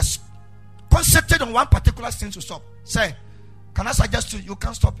and your years concentrated on one particular sin to stop. Say, can I suggest to you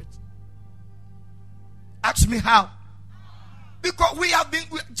can't stop it? Ask me how. Because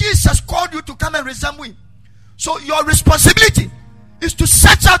Jesus called you to come and resemble him. So your responsibility is to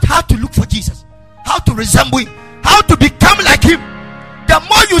search out how to look for Jesus, how to resemble him, how to become like him. The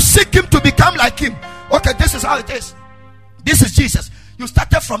more you seek him to become like him, okay, this is how it is. This is Jesus. You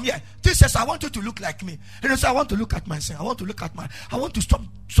started from here. Jesus, I want you to look like me. And you say, I want to look at my sin. I want to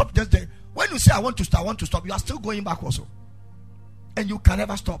stop this day. When you say I want to stop, you are still going back also. And you can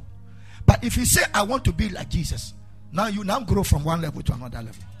never stop. But if you say I want to be like Jesus, now you grow from one level to another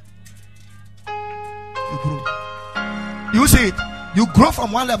level. You grow. You see it. You grow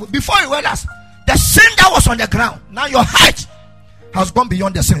from one level. Before you realize the sin that was on the ground, now your height has gone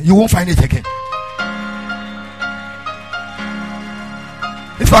beyond the sin. You won't find it again.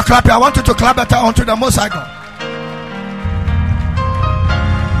 If you are clapping, I want you to clap better onto the Most High God.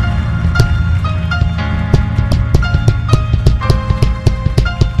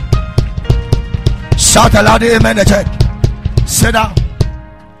 Shout aloud, amen, the church. Sit down.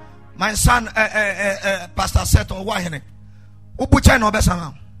 My son, Pastor Seto, why hene? Ubucha no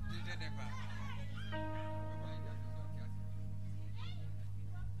besanga.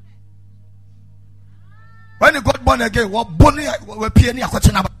 When he got born again, when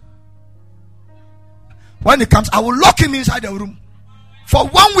he comes, I will lock him inside the room for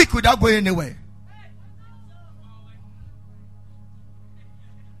 1 week without going anywhere.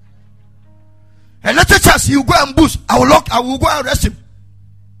 And let us chance, you go and boost. I will go and arrest him.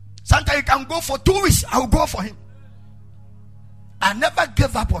 Sometimes he can go for 2 weeks. I will go for him. I never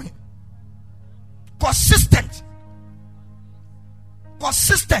gave up on him. Consistent.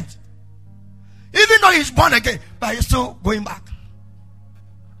 Even though he's born again, but he's still going back.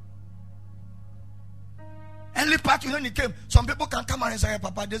 Early part when he came, some people can come and say, hey,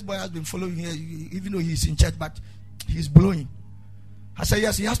 Papa, this boy has been following here, even though he's in church, but he's blowing. I say,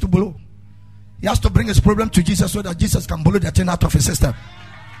 yes, he has to blow. He has to bring his problem to Jesus so that Jesus can blow the thing out of his system.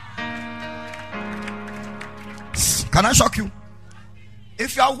 Can I shock you?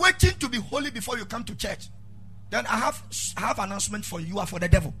 If you are waiting to be holy before you come to church, then I have an announcement for you. You are for the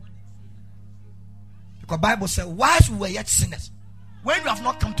devil. Because the Bible says, whilst we were yet sinners, when you have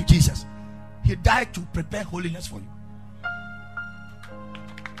not come to Jesus, he died to prepare holiness for you.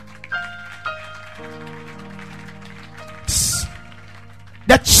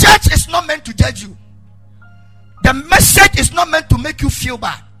 The church is not meant to judge you. The message is not meant to make you feel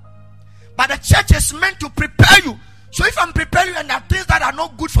bad. But the church is meant to prepare you. So if I'm preparing you and there are things that are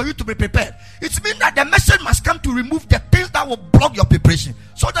not good for you to be prepared, it means that the message must come to remove the things that will block your preparation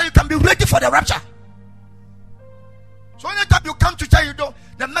so that you can be ready for the rapture. So anytime you come to church,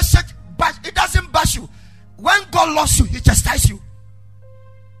 the message, it doesn't bash you. When God loves you, he chastises you.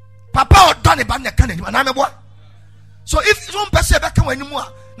 Papa or done about the canon. So if you don't pass back anymore,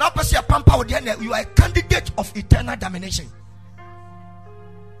 now pass your pampa or you are a candidate of eternal damnation.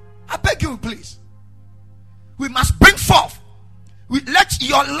 I beg you, please. We must bring forth. Let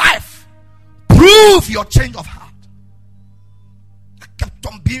your life prove your change of heart. I kept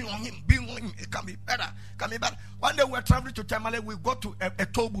on being on him. It can be better. One day we were traveling to Tamale. We got to a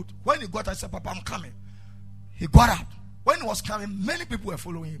toll booth. When he got, I said, Papa, I'm coming. He got out. When he was coming, many people were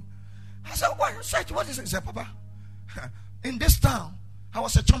following him. I said, what is it? He said, Papa, in this town, I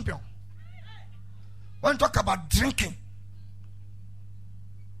was a champion. When you talk about drinking,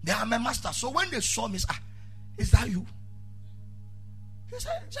 they are my master. So when they saw me, is that you? He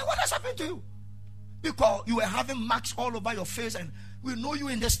said, what has happened to you? Because you were having marks all over your face and we know you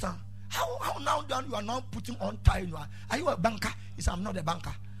in this town. How now you are now putting on tie? Are you a banker? He said, I'm not a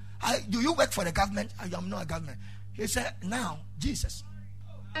banker. Do you work for the government? I am not a government. He said, now Jesus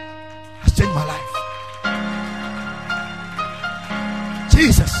has changed my life.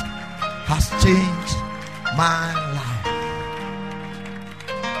 Jesus has changed my life.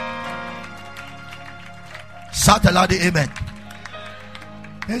 Shout aloud, amen.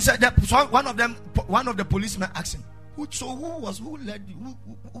 He said that one of the policemen asked him, Who led you?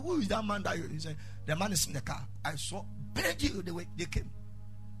 Who is that man that you said? The man is in the car. I saw the way they came.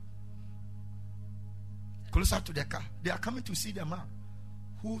 Closer to the car. They are coming to see the man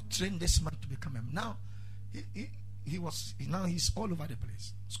who trained this man to become a man. Now he's all over the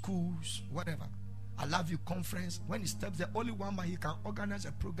place. Schools, whatever. I love you conference. When he steps there, only one man, he can organize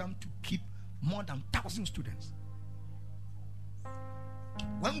a program to keep more than 1,000 students.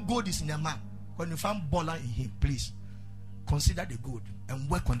 When God is in a man, when you find baller in him, please consider the good and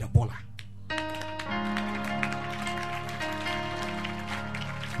work on the baller.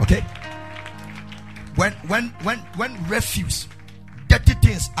 Okay? When refuse, dirty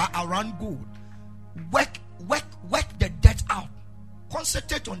things are around gold, work the dirt out.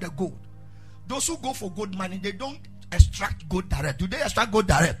 Concentrate on the gold. Those who go for gold money, they don't extract gold direct. Do they extract gold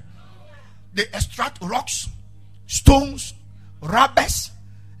direct? They extract rocks, stones, rubbers,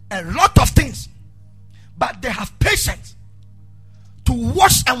 a lot of things. But they have patience to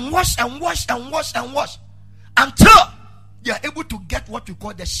wash and wash and wash and wash and wash until they are able to get what we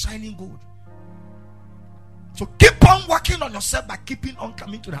call the shining gold. So keep on working on yourself by keeping on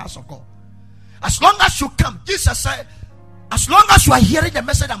coming to the house of God. As long as you come, Jesus said, as long as you are hearing the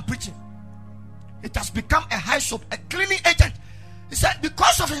message I'm preaching, it has become a high soap, a cleaning agent. He said,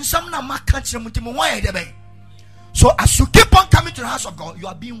 because of insomnia, so as you keep on coming to the house of God, you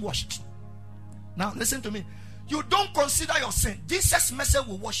are being washed. Now listen to me. You don't consider your sin. Jesus' message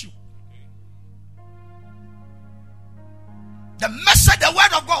will wash you. The message, the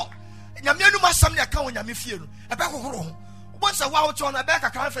word of God.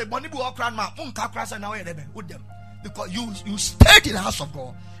 Because you stayed in the house of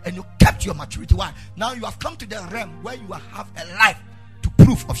God and you kept your maturity. Why? Now you have come to the realm where you have a life to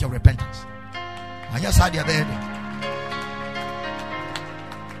prove of your repentance.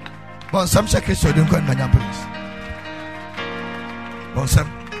 Bon, some secrets so don't go in please. Bon, some.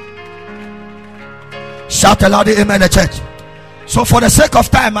 Shout aloud, amen, the church. So, for the sake of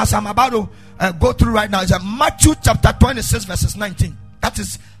time, as I'm about to go through right now, is Matthew chapter 26, verses 19. That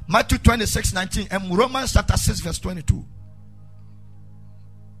is Matthew 26, 19, and Romans chapter 6, verse 22.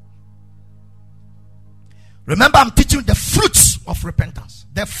 Remember, I'm teaching the fruits of repentance.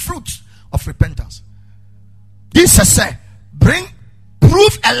 The fruits of repentance. Jesus said,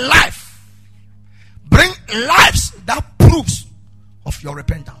 prove a life. Bring lives that proves of your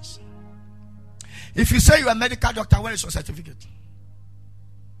repentance. If you say you're a medical doctor, where is your certificate?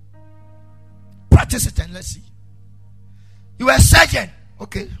 Practice it and let's see. You are a surgeon.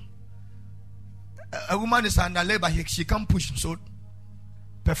 Okay. A woman is under labor, she can't push, so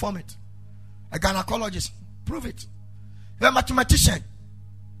perform it. A gynecologist, prove it. You're a mathematician.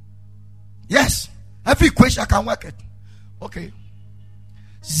 Yes. Every equation I can work it. Okay.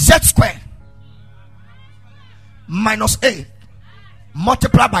 Z squared minus A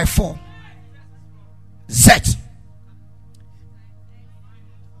multiplied by 4 Z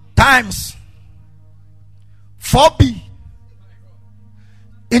times 4B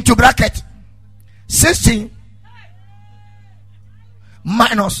into bracket 16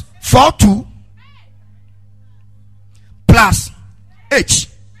 minus 42 plus H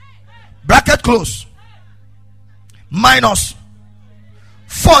bracket close minus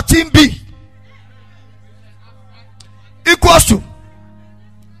 14B equals to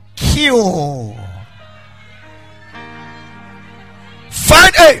Q.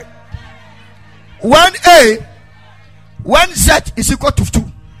 Find A. When Z is equal to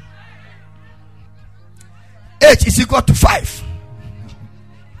 2, H is equal to 5.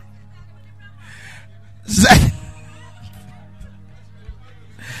 Z.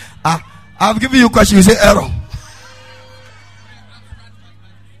 I've given you a question, you say error.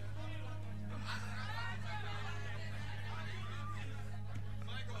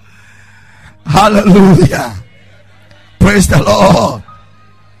 Hallelujah. Praise the Lord.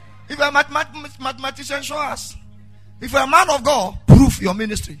 If you're a mathematician, show us. If you're a man of God, prove your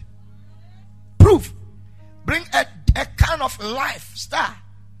ministry. Prove. Bring a kind of lifestyle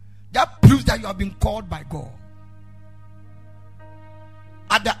that proves that you have been called by God.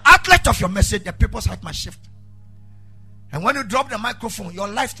 At the outlet of your message, the people's heart must shift. And when you drop the microphone, your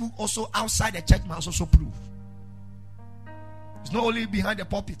life too also outside the church must also prove. It's not only behind the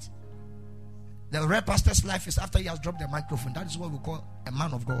pulpit. The real pastor's life is after he has dropped the microphone. That is what we call a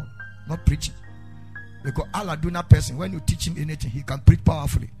man of God, not preaching. Because Allah do not person, when you teach him anything, he can preach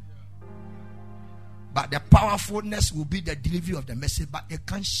powerfully. But the powerfulness will be the delivery of the message, but it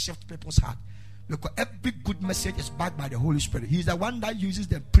can't shift people's heart. Because every good message is backed by the Holy Spirit. He is the one that uses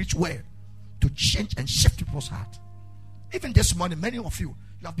the preach word to change and shift people's heart. Even this morning, many of you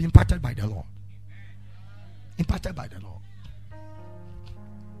have been impacted by the Lord. Imparted by the Lord.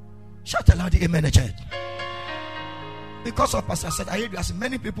 Shout aloud, amen, church. Because of Pastor said, I hear you,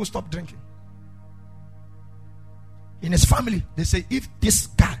 many people stop drinking. In his family, they say, if this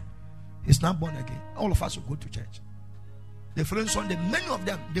guy is not born again, all of us will go to church. The following Sunday, many of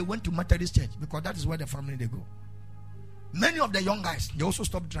them, they went to Methodist church because that is where the family they go. Many of the young guys, they also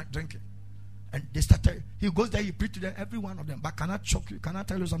stopped drinking. And they started, he goes there, he preaches to them, every one of them. But cannot shock you, cannot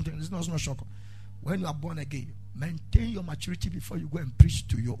tell you something. It's not shock. When you are born again, maintain your maturity before you go and preach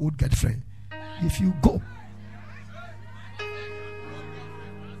to your old girlfriend. If you go,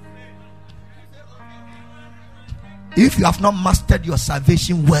 if you have not mastered your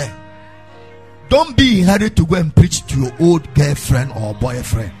salvation well, don't be in a hurry to go and preach to your old girlfriend or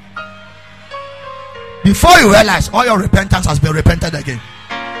boyfriend. Before you realize all your repentance has been repented again.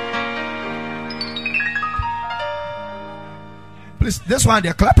 Please, this one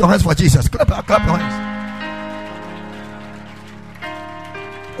there, clap your hands for Jesus. Clap your hands.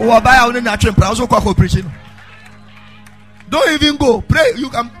 Oh, I only natural prayer. Also, preaching. Don't even go. Pray.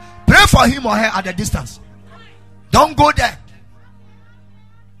 You can pray for him or her at a distance. Don't go there.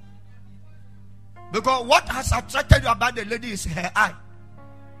 Because what has attracted you about the lady is her eye.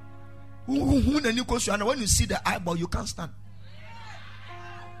 When you see the eyeball, you can't stand.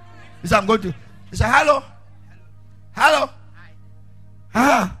 He said, I'm going to. He said, hello. Hello.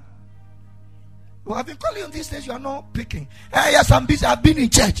 Ah. Well, I've been calling you these days, you are not picking. Hey, yes, I'm busy. I've been in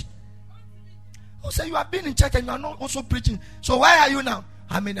church. Who said you have been in church and you are not also preaching? So why are you now?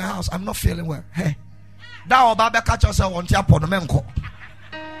 I'm in the house. I'm not feeling well. Hey. That Obaba catch yourself on Tiapo no menko.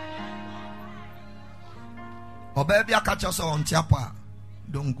 Obaba catch yourself on Tiapo.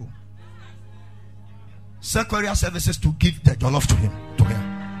 Don't go. Send courier services to give the jollof to him. To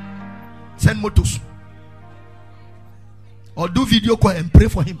her. Send motos. Or do video call and pray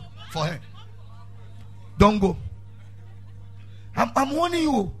for him. For her. Don't go. I'm warning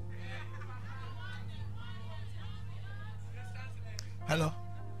you. Hello.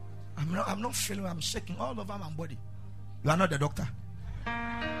 I'm not feeling. I'm shaking all over my body. You are not the doctor. Don't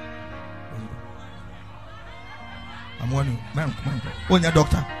go. I'm warning you. Man, go. You're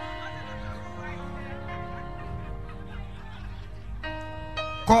doctor.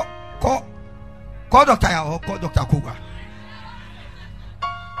 Call Dr. or call Dr. Koga.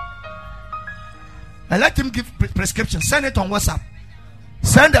 And let him give prescription. Send it on WhatsApp.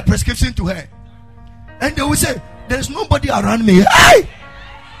 Send the prescription to her. And they will say, there's nobody around me. Hey!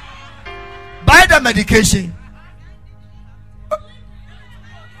 Buy the medication.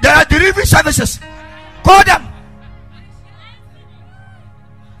 There are delivery services. Call them.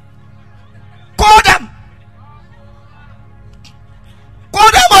 Call them.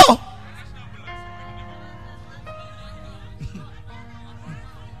 Call them all.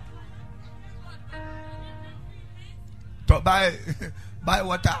 Buy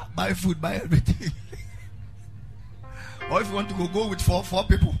water, buy food, buy everything. Or if you want to go with four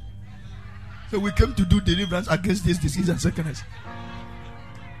people. So we came to do deliverance against this disease and sickness.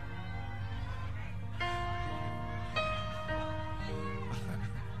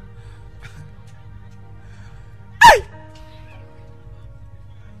 Hey!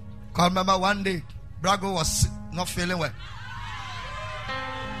 I remember one day, Brago was not feeling well.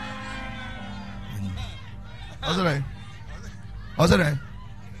 What's it right? What's it right?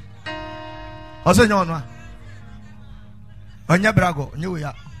 What's it right? Onya Brago, new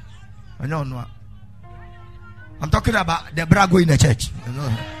ya. I'm talking about the Brago in the church. You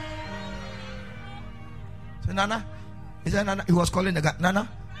know. So Nana, he said Nana, he was calling the guy. Nana,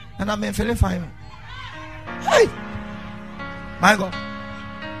 I'm feeling fine. Hey, my God.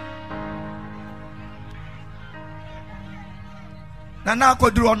 Nana, I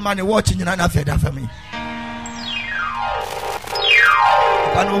could do on money watching you. Nana, fed for me.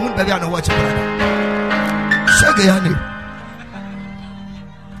 I know baby, I know watching. Shaggy,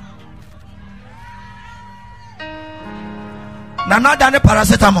 Nana dane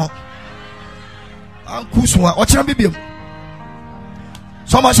paracetamol. Ankuswa. Ochira bibium.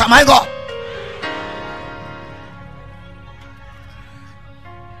 So much am I God.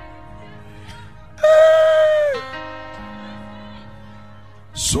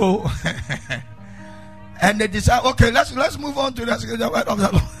 So and they decide, okay, let's move on to the word of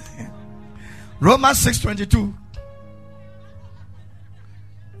the Lord. Romans 6:22.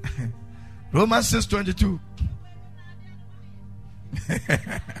 Romans 6:22.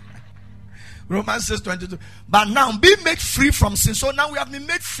 Romans 6:22. But now be made free from sin. So now we have been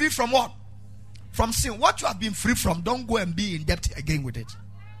made free from what? From sin. What you have been free from, don't go and be in debt again with it.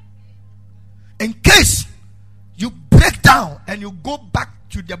 In case you break down and you go back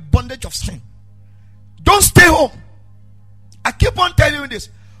to the bondage of sin, Don't stay home. I keep on telling you this.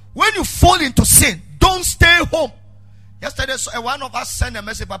 When you fall into sin, don't stay home. Yesterday, one of us sent a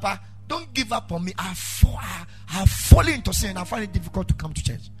message, Papa, don't give up on me. I have fallen into sin. I find it difficult to come to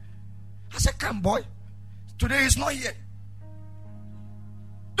church. I said, come, boy. Today is not here.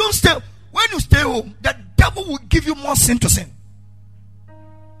 Don't stay. When you stay home, the devil will give you more sin to sin.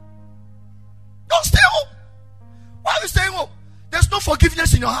 Don't stay home. Why are you staying home? There's no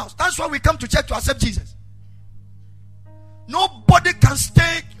forgiveness in your house. That's why we come to church to accept Jesus. Nobody can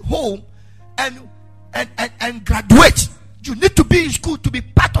stay home and graduate. You need to be in school to be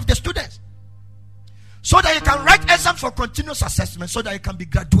part of the students, so that you can write exams for continuous assessment, so that you can be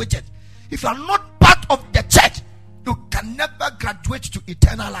graduated. If you are not part of the church, you can never graduate to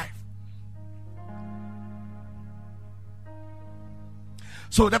eternal life.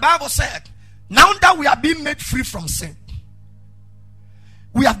 So the Bible said, now that we are being made free from sin,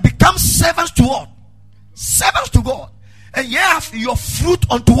 we have become servants to what? Servants to God. And ye have your fruit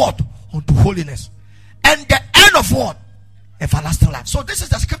unto what? Unto holiness. And the end of what? Everlasting life. So this is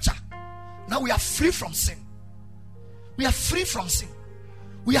the scripture. Now we are free from sin. We are free from sin.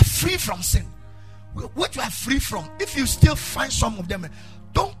 We are free from sin. What you are free from, if you still find some of them,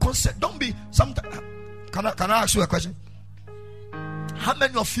 don't be sometimes. Can I ask you a question? How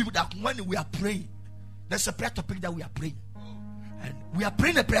many of you that when we are praying, there's a prayer topic that we are praying, and we are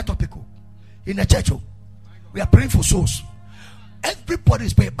praying a prayer topic in the church. We are praying for souls. Everybody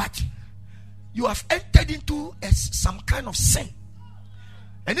is praying, but you have entered into some kind of sin,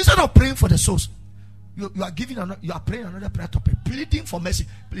 and instead of praying for the souls, you are praying another prayer topic, pleading for mercy.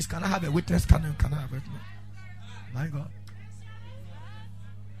 Please, can I have a witness? Can I have a witness? My God.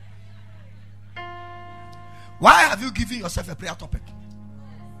 Why have you given yourself a prayer topic?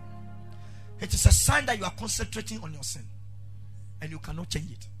 It is a sign that you are concentrating on your sin, and you cannot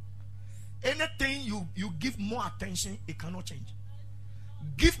change it. Anything you give more attention, it cannot change.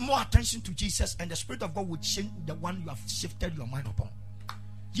 Give more attention to Jesus, and the Spirit of God will change the one you have shifted your mind upon.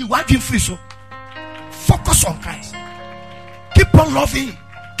 You want him free, so focus on Christ. Keep on loving him.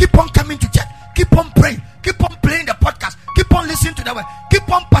 Keep on coming to church. Keep on praying. Keep on playing the podcast. Keep on listening to the word.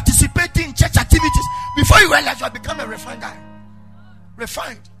 Keep on participating in church activities. Before you realize, you have become a refined guy.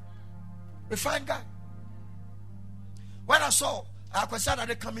 Refined guy. When I saw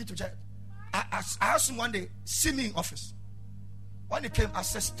Akwesada coming to church, I asked him one day, see me in office. When he came, I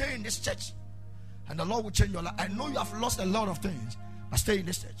said, stay in this church, and the Lord will change your life. I know you have lost a lot of things, but stay in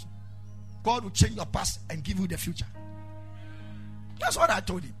this church. God will change your past and give you the future. That's what I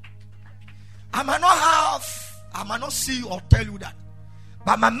told him. I might not see you or tell you that,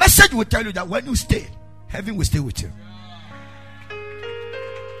 but my message will tell you that when you stay, heaven will stay with you.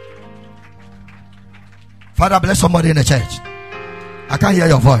 Father, bless somebody in the church. I can't hear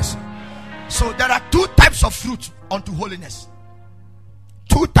your voice. So there are two types of fruit unto holiness.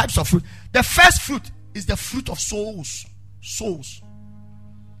 Two types of fruit. The first fruit is the fruit of souls. Souls.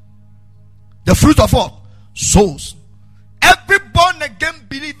 The fruit of what? Souls. Every born again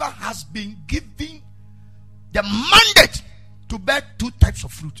believer has been given the mandate to bear two types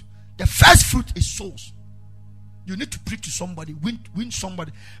of fruit. The first fruit is souls. You need to preach to somebody, win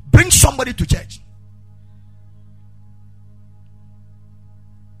somebody, bring somebody to church.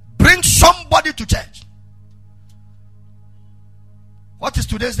 Bring somebody to church. What is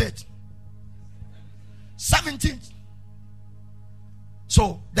today's date? 17th.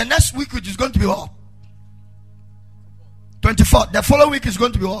 So the next week, which is going to be what? 24th. The following week is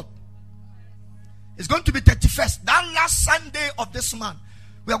going to be what? It's going to be 31st. That last Sunday of this month,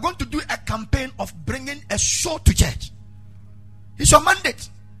 we are going to do a campaign of bringing a soul to church. It's your mandate.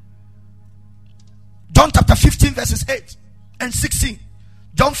 John chapter 15 verses 8 and 16.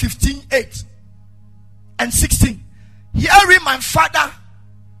 John 15, 8 and 16. Hearing my Father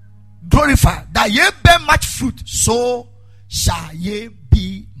glorify, that ye bear much fruit, so shall ye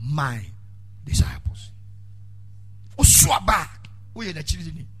be my disciples.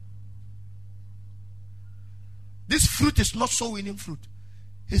 This fruit is not so winning fruit.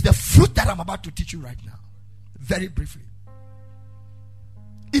 It's the fruit that I'm about to teach you right now. Very briefly.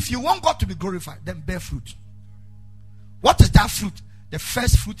 If you want God to be glorified, then bear fruit. What is that fruit? The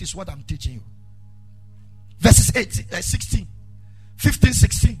first fruit is what I'm teaching you. Verses 16, 15,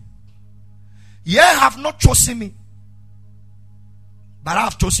 16. Ye have not chosen me, but I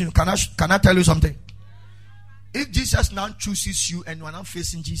have chosen you. Can I tell you something? If Jesus now chooses you and you are now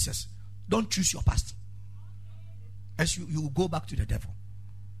facing Jesus, don't choose your past. As you will go back to the devil.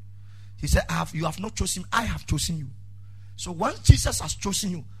 He said, you have not chosen, I have chosen you. So once Jesus has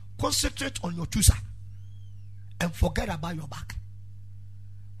chosen you, concentrate on your chooser and forget about your back.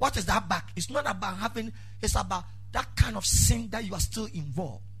 What is that back? It's not about having, it's about that kind of sin that you are still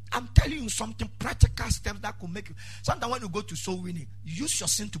involved. I'm telling you something, practical steps that could make you. Sometimes when you go to soul winning, use your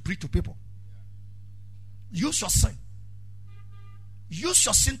sin to preach to people. Use your sin. Use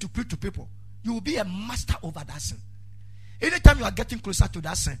your sin to preach to people. You will be a master over that sin. Anytime you are getting closer to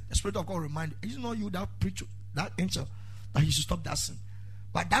that sin, the Spirit of God will remind you. It's not you that preach, that angel, that you should stop that sin.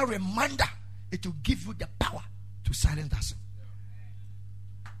 But that reminder, it will give you the power to silence that sin.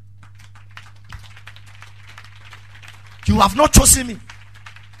 You have not chosen me.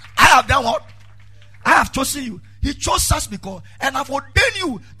 I have done what? I have chosen you. He chose us because, and I've ordained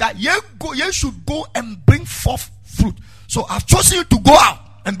you that you should go and bring forth fruit. So I've chosen you to go out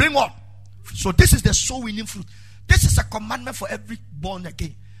and bring what? So this is the soul winning fruit. This is a commandment for every born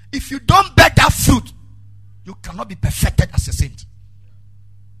again. If you don't bear that fruit, you cannot be perfected as a saint.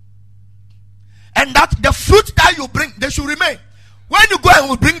 And that the fruit that you bring, they should remain. When you go and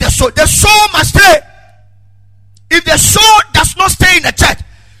will bring the soul must stay. If the soul does not stay in the church,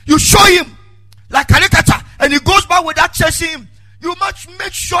 you show him like caricature, and he goes back without chasing him. You must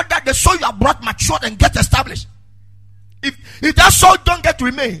make sure that the soul you have brought matured and get established. If that soul don't get to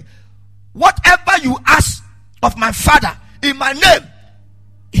remain, whatever you ask of my Father in my name,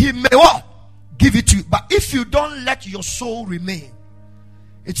 he may what? Give it to you. But if you don't let your soul remain,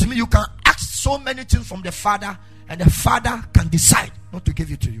 it means you can ask so many things from the Father, and the Father can decide not to give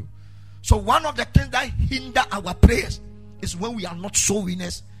it to you. So one of the things that hinder our prayers is when we are not soul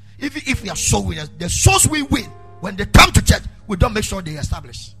winners. Even if we are soul winners, the souls we win, when they come to church, we don't make sure they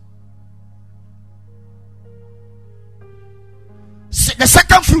establish. The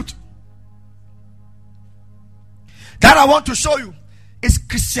second fruit that I want to show you is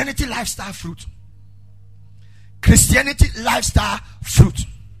Christianity lifestyle fruit. Christianity lifestyle fruit.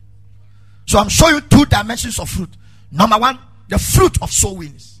 So I'm showing you two dimensions of fruit. Number one, the fruit of soul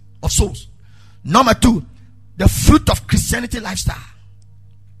winners, of souls. Number two, the fruit of Christianity lifestyle.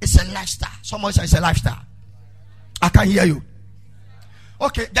 It's a lifestyle. Someone says it's a lifestyle. I can't hear you.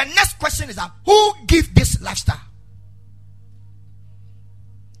 Okay, the next question is that who gives this lifestyle?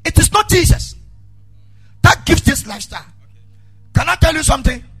 It is not Jesus that gives this lifestyle. Can I tell you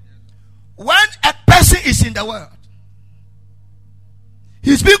something? When a person is in the world,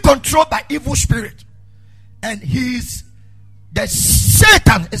 he's being controlled by evil spirit, and the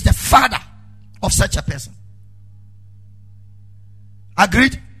Satan is the father of such a person.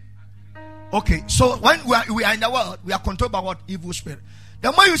 Agreed? Okay, so when we are in the world, we are controlled by what? Evil spirit.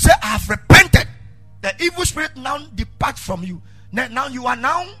 The more you say, I have repented, the evil spirit now depart from you. Now you are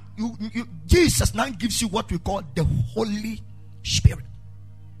Jesus now gives you what we call the Holy Spirit.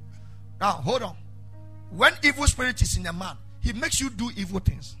 Now hold on. When evil spirit is in a man, he makes you do evil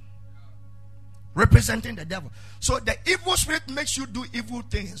things, representing the devil. So the evil spirit makes you do evil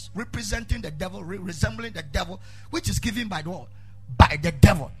things, representing the devil, resembling the devil, which is given by the what? By the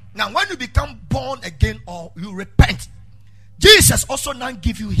devil. Now when you become born again or you repent, Jesus also now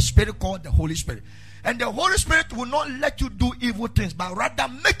give you his spirit called the Holy Spirit. And the Holy Spirit will not let you do evil things, but rather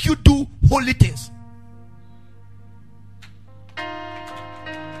make you do holy things.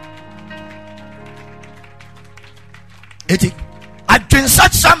 Eti adwensa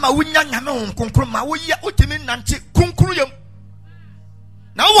chama wunya nyame hon konkro ma wo ye otimi nante konkro yam.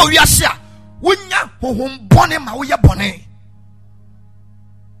 Na wo wiase a wunya honhom bone ma wo ye bone.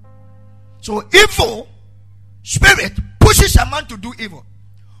 So evil spirit pushes a man to do evil.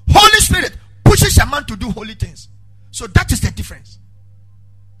 Holy Spirit pushes a man to do holy things. So that is the difference.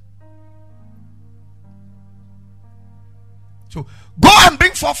 So go and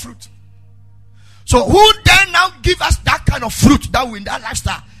bring forth fruit. So who then now give us that kind of fruit that we in that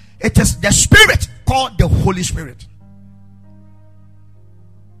lifestyle? It is the Spirit called the Holy Spirit.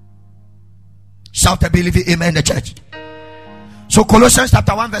 Shout a believe amen in the church. So Colossians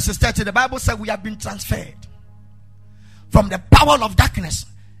chapter 1 verses 30, the Bible says we have been transferred from the power of darkness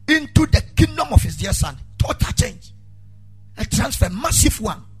into the kingdom of his dear son. Total change. A transfer, massive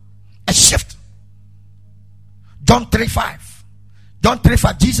one. A shift. John 3:5. John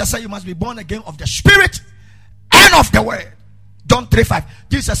 3:5. Jesus said you must be born again of the Spirit and of the Word. John 3:5.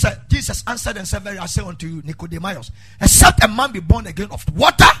 Jesus answered and said, I say unto you, Nicodemus, except a man be born again of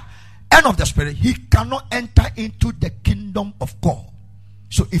water and of the Spirit, he cannot enter into the kingdom of God.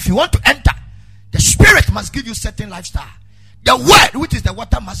 So if you want to enter, the Spirit must give you certain lifestyle. The Word, which is the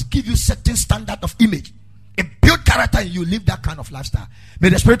water, must give you certain standard of image. It build character and you live that kind of lifestyle. May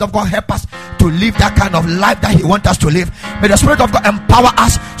the Spirit of God help us to live that kind of life that he wants us to live. May the Spirit of God empower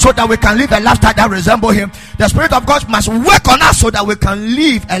us so that we can live a lifestyle that resembles him. The Spirit of God must work on us so that we can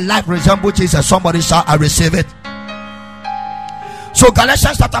live a life resemble Jesus. Somebody shout, I receive it. So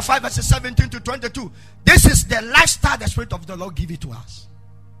Galatians chapter 5 verses 17 to 22. This is the lifestyle the Spirit of the Lord give it to us.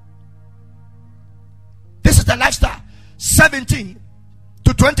 This is the lifestyle. 17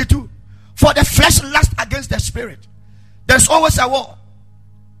 to 22. For the flesh lusts against the spirit. There's always a war.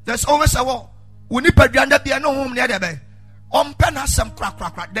 There's always a war. The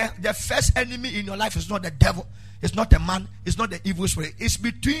first enemy in your life is not the devil. It's not the man. It's not the evil spirit. It's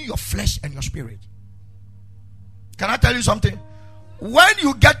between your flesh and your spirit. Can I tell you something? When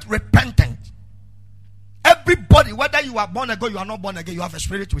you get repentant, everybody, whether you are born again, you are not born again, you have a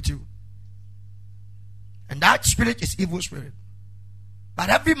spirit with you. And that spirit is evil spirit. But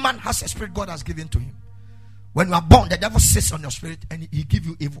every man has a spirit God has given to him. When you are born, the devil sits on your spirit and he gives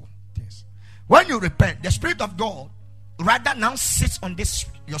you evil things. When you repent, the Spirit of God rather now sits on this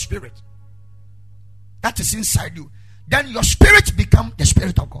your spirit. That is inside you. Then your spirit becomes the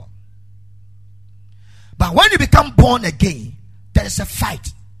Spirit of God. But when you become born again, there is a fight.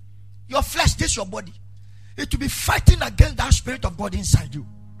 Your flesh, this your body. It will be fighting against that Spirit of God inside you.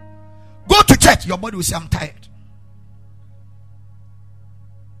 Go to church, your body will say, I'm tired.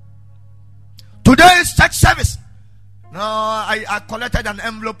 Today is church service. No, I collected an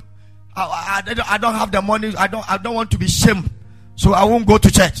envelope. I don't have the money. I don't want to be shamed, so I won't go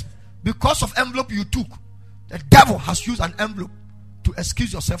to church. Because of envelope you took, the devil has used an envelope to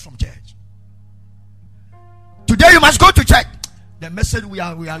excuse yourself from church. Today you must go to church. The message we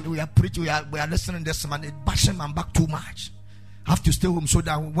are preaching, we are listening to this man, it bashing my back too much. I have to stay home so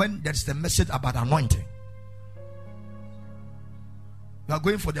that when there's the message about anointing, you are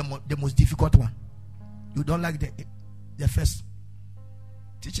going for the most difficult one. You don't like the first.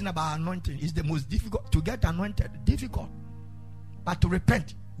 Teaching about anointing is the most difficult. To get anointed, difficult. But to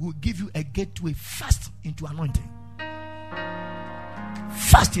repent will give you a gateway fast into anointing.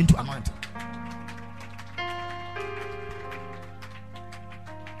 Fast into anointing.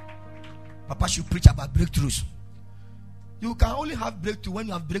 Papa should preach about breakthroughs. You can only have breakthrough when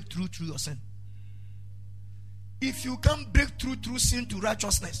you have breakthrough through your sin. If you can't break through sin to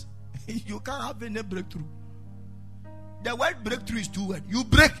righteousness, you can't have any breakthrough. The word breakthrough is two words. You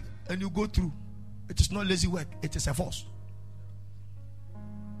break and you go through. It is not lazy work. It is a force.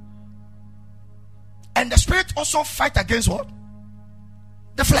 And the spirit also fight against what?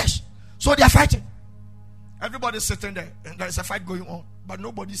 The flesh. So they are fighting. Everybody's sitting there and there is a fight going on. But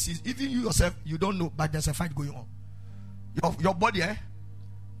nobody sees. Even you yourself, you don't know. But there's a fight going on. Your body,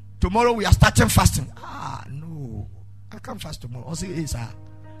 tomorrow we are starting fasting. No. I can't fast tomorrow. Also, it's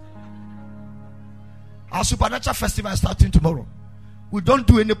our supernatural festival is starting tomorrow. We don't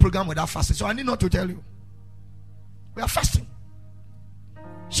do any program without fasting. So I need not to tell you. We are fasting.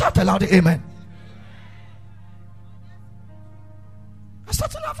 Shout aloud, amen. I'm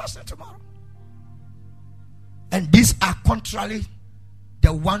starting our fasting tomorrow. And these are contrary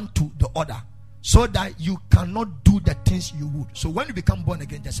the one to the other. So that you cannot do the things you would. So when you become born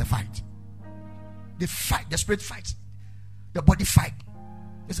again, there's a fight. They fight. The spirit fights. The body fight.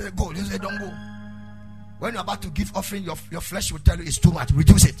 They say go. They say don't go. When you're about to give offering, your flesh will tell you it's too much.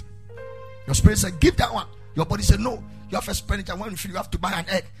 Reduce it. Your spirit says give that one. Your body says no. You have expenditure. When you feel you have to buy an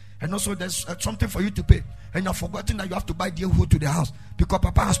egg. And also there's something for you to pay. And you're forgetting that you have to buy dear food to the house. Because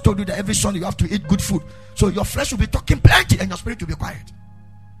Papa has told you that every Sunday you have to eat good food. So your flesh will be talking plenty and your spirit will be quiet.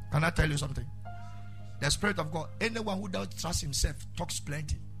 Can I tell you something? The Spirit of God, anyone who doesn't trust himself talks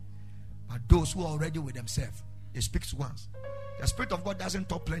plenty. But those who are already with themselves, they speak once. The Spirit of God doesn't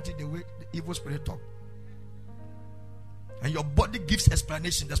talk plenty the way the evil spirit talk. And your body gives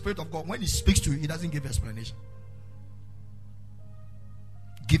explanation. The Spirit of God, when he speaks to you, he doesn't give explanation.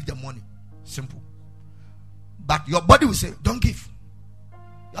 Give the money. Simple. But your body will say, don't give.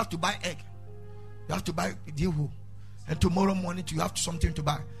 You have to buy egg. You have to buy deal. And tomorrow morning you have something to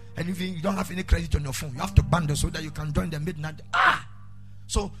buy. And if you don't have any credit on your phone, you have to bundle so that you can join the midnight.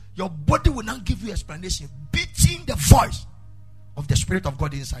 So your body will not give you explanation, beating the voice of the Spirit of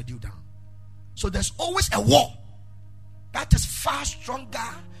God inside you down. So there's always a war that is far stronger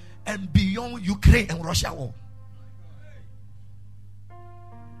and beyond Ukraine and Russia war.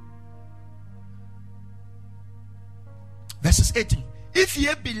 Verses 18. If ye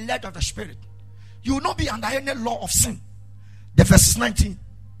be led of the Spirit, you will not be under any law of sin. The verses 19.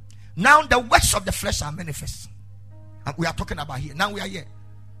 Now the works of the flesh are manifest. And we are talking about here. Now we are here.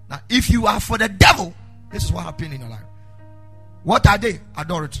 Now if you are for the devil, this is what happened in your life. What are they?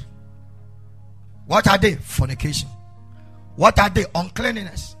 Adultery. What are they? Fornication. What are they?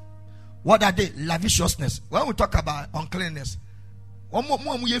 Uncleanness. What are they? Lasciviousness. When we talk about uncleanness, I'm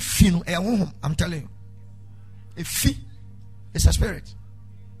telling you, a fee is a spirit.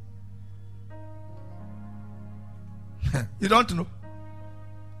 You don't know.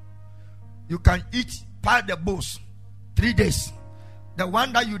 you can eat part the bowls 3 days. The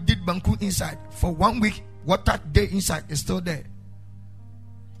one that you did banku inside for 1 week, water day inside is still there.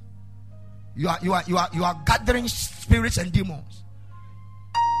 You are gathering spirits and demons.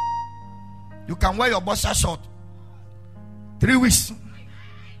 You can wear your boxer short 3 weeks.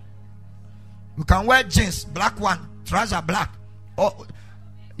 You can wear jeans, black one, trouser black. Or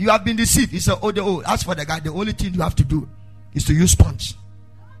you have been deceived. He said, as for the guy, the only thing you have to do is to use sponge.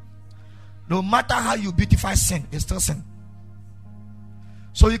 No matter how you beautify sin, it's still sin.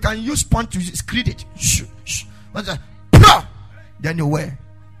 So you can use sponge to screed it. Then you wear.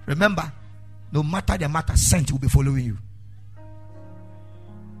 Remember, no matter the matter, scent will be following you.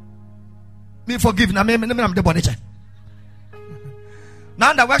 Me forgive. Now the body.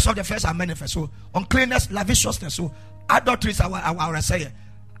 Now the works of the flesh are manifest. So uncleanness, lasciviousness, so adultery is our say.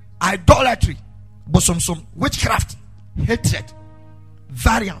 Idolatry, bosomsom, witchcraft, hatred,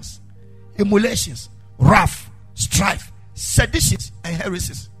 variance, emulations, wrath, strife, seditions, and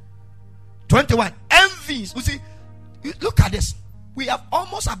heresies. 21. Envies. You see, look at this. We have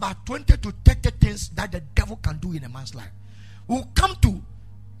almost about 20 to 30 things that the devil can do in a man's life. We'll come to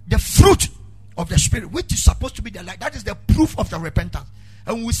the fruit of the spirit, which is supposed to be the light. That is the proof of the repentance.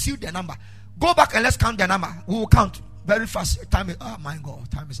 And we'll see the number. Go back and let's count the number. We will count very fast. Time is, oh my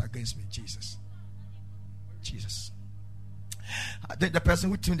God, time is against me. Jesus. I think the person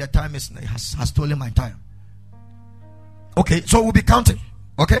who tuned the time has stolen my time. Okay, so we'll be counting.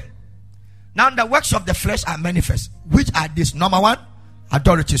 Okay. Now the works of the flesh are manifest. Which are these? Number 1,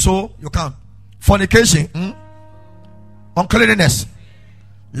 adultery. So you count. Fornication, uncleanness,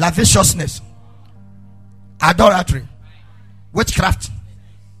 lasciviousness, idolatry, witchcraft,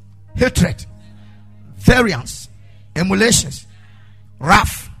 hatred, variance, emulations,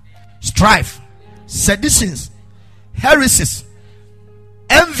 wrath, strife, seditions, heresies,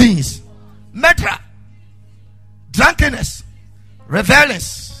 envies, murder, drunkenness,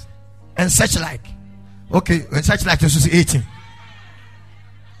 revelings, and such like. Okay, and such like this is 18.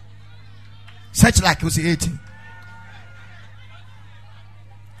 Such like was 18.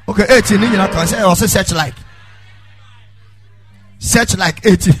 Okay, 18. You know, I say also such like. Such like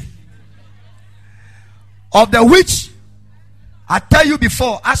 18. Of the which I tell you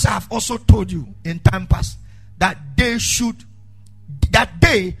before, as I have also told you in time past, that they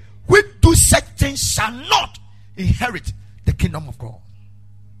which do such things shall not inherit the kingdom of God.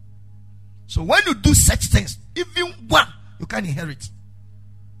 So when you do such things, even one, you can inherit.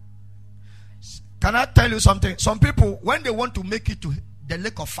 Can I tell you something? Some people, when they want to make it to the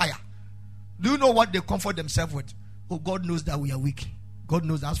lake of fire, do you know what they comfort themselves with? Oh, God knows that we are weak. God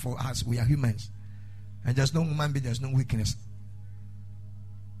knows that for us, we are humans. And there's no human being, there's no weakness.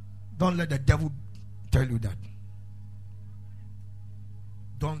 Don't let the devil tell you that.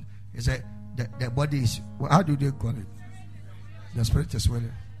 Don't. He said, the body is, how do they call it? The spirit is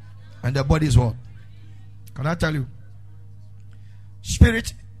willing. And the body is what? Can I tell you?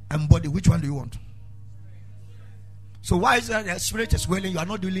 Spirit and body, which one do you want? So why is that the spirit is willing? You are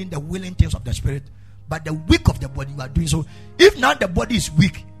not doing the willing things of the spirit, but the weak of the body you are doing. So if now the body is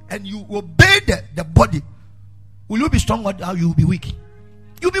weak and you obey the body, will you be strong or you will be weak?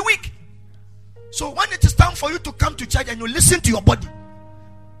 You'll be weak. So when it is time for you to come to church and you listen to your body,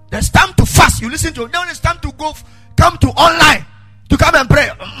 there's time to fast, you listen to it. Then it's time to come to online to come and pray.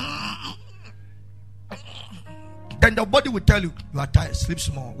 Then the body will tell you are tired, sleep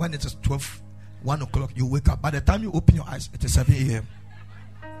small. When it is 12, 1 o'clock, you wake up. By the time you open your eyes, it is 7 a.m.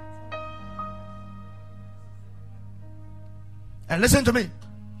 And listen to me.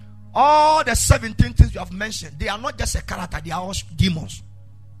 All the 17 things you have mentioned, they are not just a character, they are all demons.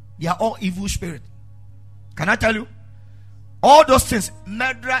 They are all evil spirits. Can I tell you? All those things,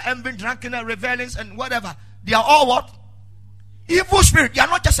 murder, envy, drunkenness, revelings, and whatever, they are all what? Evil spirit. They are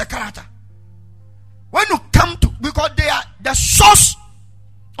not just a character. When you come to, because they are the source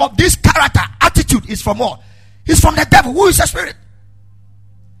of this character attitude is from what? It's from the devil, who is a spirit.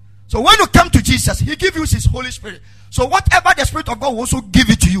 So when you come to Jesus, he gives you his Holy Spirit. So whatever the Spirit of God will also give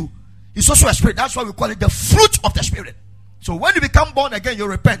it to you, it's also a spirit. That's why we call it the fruit of the Spirit. So when you become born again, you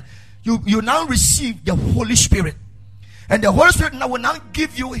repent. You now receive the Holy Spirit. And the Holy Spirit now will now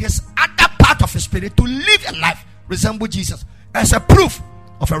give you his other part of his spirit to live a life resemble Jesus as a proof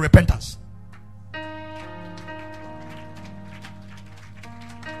of a repentance.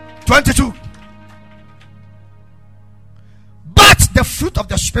 22. But the fruit of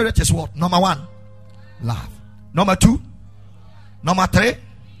the Spirit is what? Number 1, love. Number 2, number 3,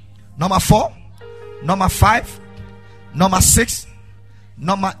 number 4, number 5, number 6,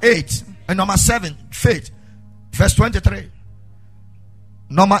 number 8, and number 7, faith. Verse 23.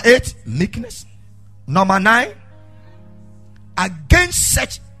 Number 8, meekness. Number 9, against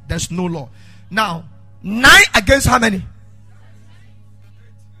such there's no law. Now, 9 against how many?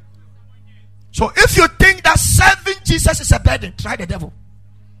 So if you think that serving Jesus is a burden, try the devil.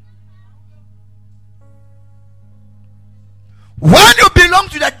 When you belong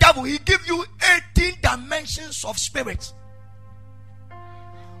to the devil, he gives you 18 dimensions of spirit.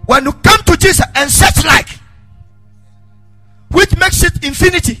 When you come to Jesus and such like, which makes it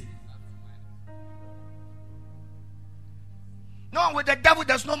infinity. No, with the devil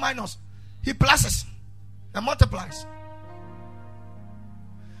there's no minus. He pluses and multiplies.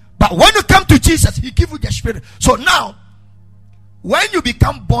 But when you come to Jesus, he gives you the spirit. So now, when you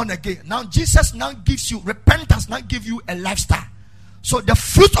become born again, now Jesus now gives you repentance, now gives you a lifestyle. So the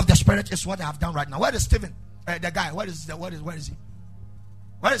fruit of the spirit is what I have done right now. Where is Stephen? The guy. Where is he?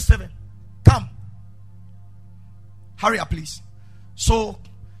 Where is Stephen? Come. Hurry up, please. So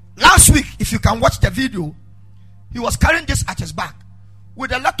last week, if you can watch the video, he was carrying this at his back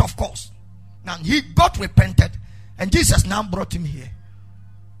with a lot of course. Now he got repented, and Jesus now brought him here.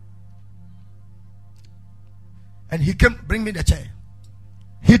 And he came, bring me the chair.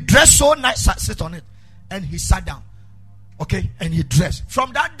 He dressed so nice, sit on it, and he sat down. Okay, and he dressed.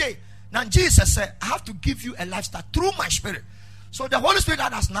 From that day, now Jesus said, I have to give you a lifestyle through my spirit. So the Holy Spirit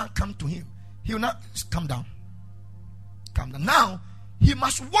that has now come to him, he will not come down. Come down. Now, he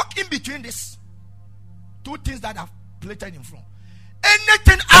must walk in between these two things that have plated in front.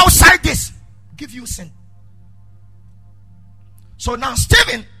 Anything outside this, give you sin. So now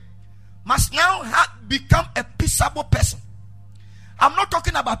Stephen must now become a peaceable person. I'm not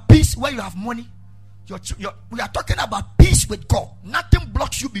talking about peace where you have money. We are talking about peace with God. Nothing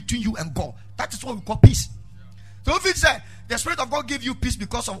blocks you between you and God. That is what we call peace. So if it's the Spirit of God give you peace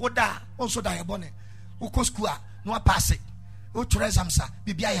because of what that also that you're born, no pass it. Oh, Teresamsa,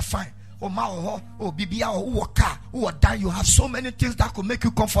 Bibia, you're fine. Oh, Mao, oh, Bibia, oh, Waka, oh, die. You have so many things that could make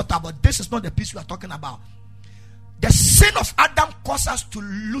you comfortable. This is not the peace we are talking about. The sin of Adam caused us to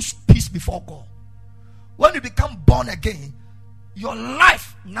lose peace before God. When you become born again, your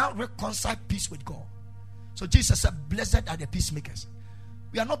life now reconciles peace with God. So Jesus said, blessed are the peacemakers.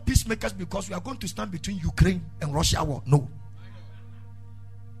 We are not peacemakers because we are going to stand between Ukraine and Russia war. No.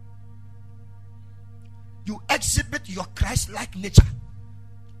 You exhibit your Christ-like nature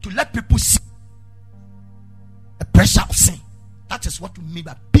to let people see the pressure of sin. That is what we mean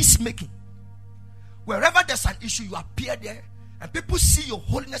by peacemaking. Wherever there's an issue, you appear there and people see your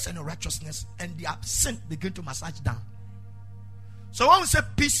holiness and your righteousness, and their sin begin to massage down. So when we say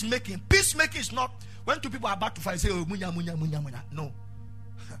peacemaking is not when two people are about to fight, say, oh, munya, munya, munya, munya. No.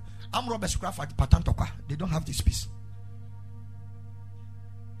 I'm Robert Scraff at Patantokwa. They don't have this peace.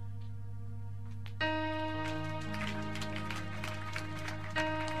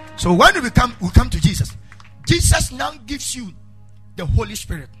 So when we come to Jesus. Jesus now gives you the Holy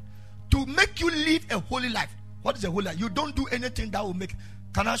Spirit to make you live a holy life. What is a holy life? You don't do anything that will make.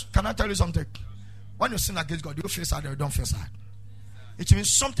 Can I tell you something? When you sin against God, you feel sad or you don't feel sad. It means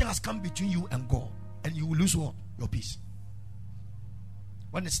something has come between you and God, and you will lose what? Your peace.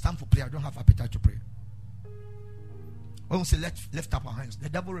 When it's time for prayer, I don't have appetite to pray. When we say lift up our hands, the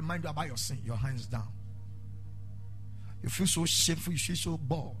devil reminds you about your sin. Your hands down. You feel so shameful. You feel so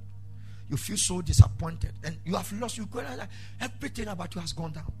bored. You feel so disappointed, and you have lost. You go like everything about you has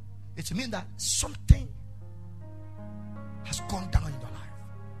gone down. It means that something has gone down in your life.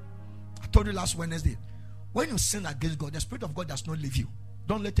 I told you last Wednesday, when you sin against God, the Spirit of God does not leave you.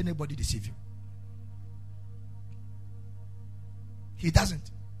 Don't let anybody deceive you. He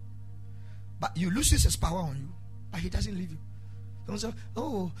doesn't. But you lose his power on you, but he doesn't leave you. Someone say,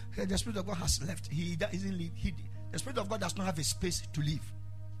 oh, the Spirit of God has left. He doesn't leave. The Spirit of God does not have a space to leave.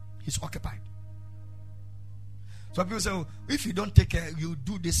 He's occupied. So people say, oh, if you don't take care, you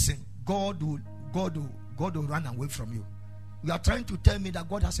do this sin, God will run away from you. You are trying to tell me that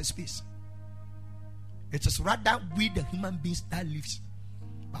God has a space. It is rather we the human beings that lives.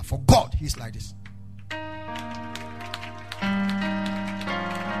 But for God, He's like this.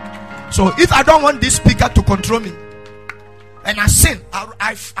 So if I don't want this speaker to control me and I sin,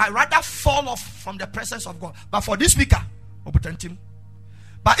 I rather fall off from the presence of God. But for this speaker,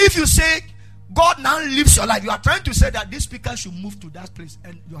 but if you say God now lives your life, you are trying to say that this speaker should move to that place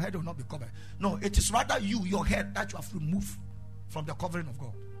and your head will not be covered. No, it is rather your head that you have removed from the covering of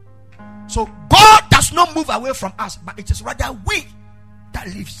God. So God does not move away from us, but it is rather we that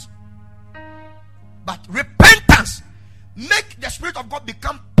lives. But repentance make the Spirit of God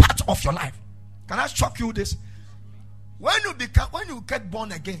become part of your life. Can I shock you this? When you get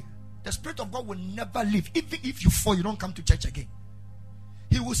born again, the Spirit of God will never leave. Even if you fall, you don't come to church again.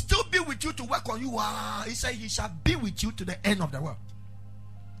 He will still be with you to work on you. He said he shall be with you to the end of the world.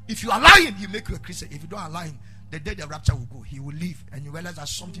 If you allow him, he'll make you a Christian. If you don't allow him, the day the rapture will go, he will leave and you realize that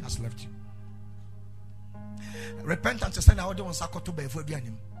something has left you. Repentance is saying, I don't want to be for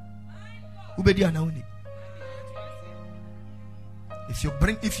him.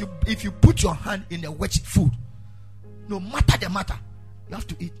 If you put your hand in the wetched food, no matter the matter, you have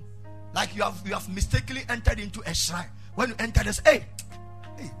to eat. Like you have mistakenly entered into a shrine. When you enter this, hey,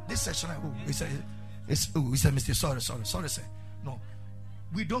 this is a shrine. Oh, it's a mistake. Sorry, sir. No,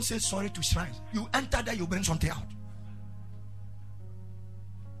 we don't say sorry to shrines. You enter there, you bring something out.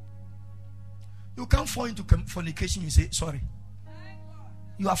 You can't fall into fornication. You say sorry.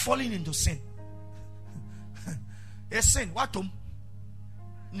 You are falling into sin. A sin. What?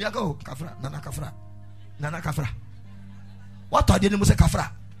 Niago kafra, nana kafra. What are you say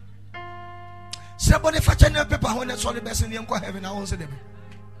kafra? Somebody fetching a paper when it's all the best in the heaven. I won't say them.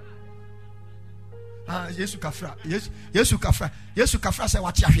 Yesu kafra. Yesu kafra. Yesu kafra say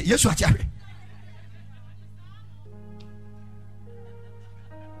what yahe. Yesu what yahe.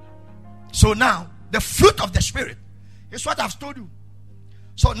 So now the fruit of the Spirit is what I've told you.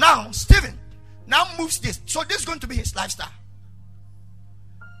 So now Stephen now moves this. So this is going to be his lifestyle.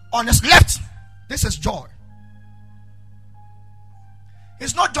 On his left, this is joy.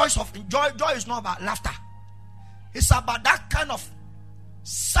 It's not joy. Joy is not about laughter. It's about that kind of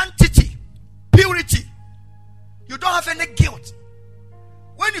sanctity, purity. You don't have any guilt.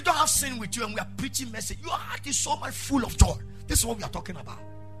 When you don't have sin with you and we are preaching message, your heart is so much full of joy. This is what we are talking about.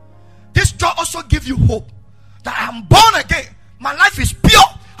 This joy also gives you hope that I am born again. My life is pure.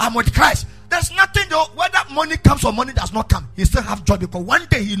 I'm with Christ. There's nothing though, whether money comes or money does not come, he still have joy because one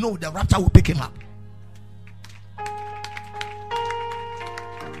day he knows the rapture will pick him up.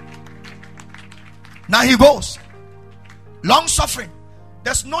 Now he goes. Long suffering.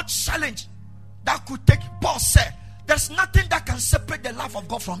 There's no challenge that could take. Paul said, there's nothing that can separate the love of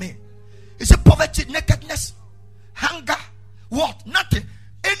God from me. He said poverty, nakedness, hunger, what? Nothing.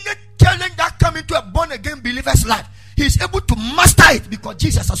 Any challenge that comes into a born again believer's life, he is able to master it because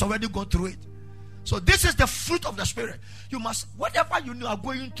Jesus has already gone through it. So this is the fruit of the Spirit. You must, whatever you are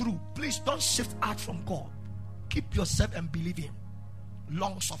going through, please don't shift out from God. Keep yourself and believe Him.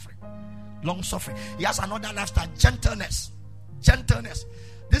 Long suffering. Long suffering. He has another lifestyle, gentleness. Gentleness.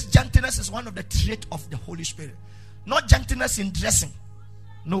 This gentleness is one of the traits of the Holy Spirit. Not gentleness in dressing.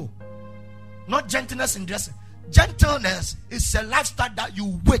 No. Not gentleness in dressing. Gentleness is a lifestyle that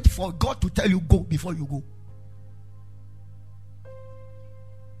you wait for God to tell you go before you go.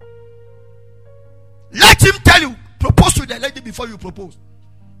 Let Him tell you, propose to the lady before you propose.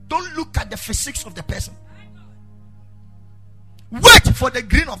 Don't look at the physics of the person. Wait for the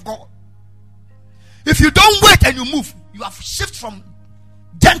green of God. If you don't wait and you move, you have shifted from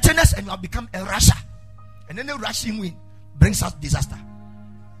gentleness and you have become a rusher. And then a rushing wind brings us disaster.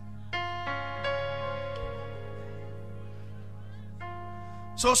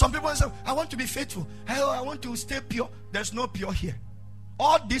 So some people say, I want to be faithful. I want to stay pure. There's no pure here.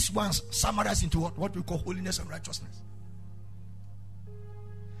 All these ones summarize into what we call holiness and righteousness.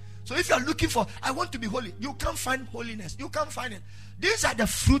 So if you are looking for, I want to be holy, you can't find holiness. You can't find it. These are the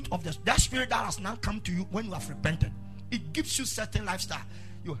fruit of that Spirit that has now come to you when you have repented. It gives you certain lifestyle.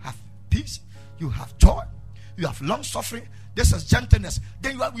 You have peace. You have joy. You have long suffering. This is gentleness.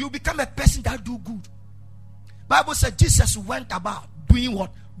 Then you become a person that do good. Bible said Jesus went about doing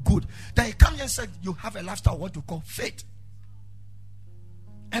what? Good. Then he comes and said you have a lifestyle what we call faith.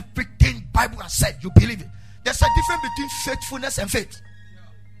 Everything Bible has said, you believe it. There's a difference between faithfulness and faith.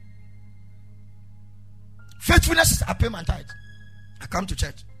 Faithfulness is I pay my tithe. I come to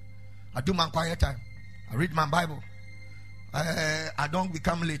church. I do my quiet time. I read my Bible. I don't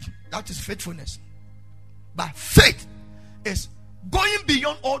become late. That is faithfulness. But faith is going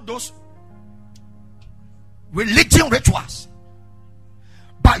beyond all those religion rituals.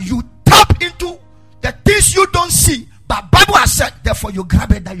 But you tap into the things you don't see. But Bible has said, therefore you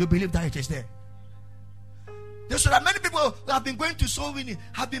grab it that you believe that it is there. There's so many people who have been going to soul winning,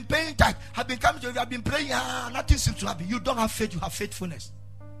 have been paying tithe, have been coming to you, have been praying, nothing seems to happen. You don't have faith, you have faithfulness.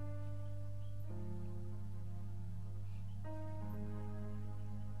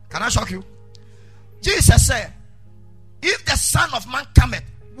 Can I shock you? Jesus said, if the Son of Man cometh,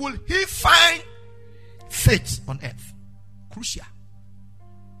 will he find faith on earth? Crucial.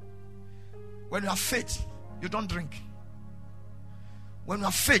 When you have faith, you don't drink. When you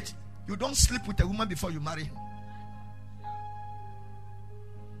have faith, you don't sleep with a woman before you marry him.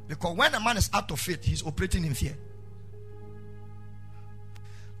 Because when a man is out of faith, he's operating in fear.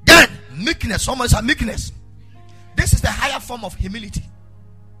 Then, meekness. Someone said meekness. This is the higher form of humility.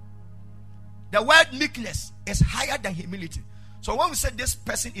 The word meekness is higher than humility. So when we say this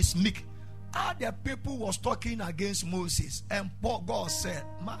person is meek, the people was talking against Moses, and God said,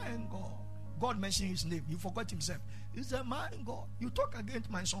 "My God." God mentioned his name. You forgot himself. He said, "My God, you talk against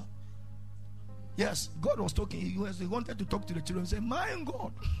my son." Yes, God was talking. He wanted to talk to the children. He said, "My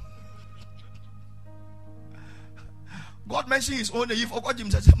God." God mentioned his own name. He forgot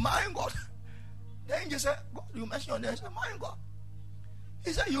himself. He said, "My God." Then he said, "God, you mentioned your name." He said, "My God."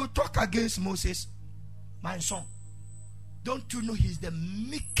 He said, "You talk against Moses, my son. Don't you know he's the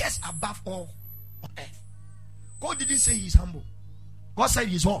meekest above all on earth?" God didn't say he's humble. God said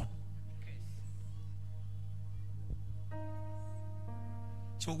he's what?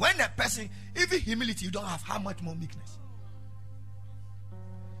 So when a person, even humility, you don't have, how much more meekness?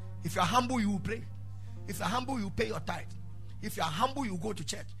 If you're humble, you will pray. If you're humble, you pay your tithe. If you're humble, you go to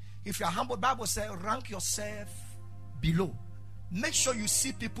church. If you're humble, the Bible says, rank yourself below. Make sure you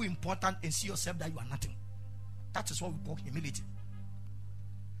see people important and see yourself that you are nothing. That is what we call humility.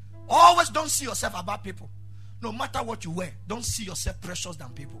 Always don't see yourself above people. No matter what you wear, don't see yourself precious than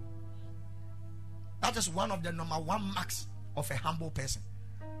people. That is one of the number one marks of a humble person.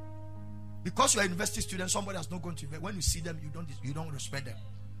 Because you are a university student, somebody that's not going to invest. When you see them, you don't respect them.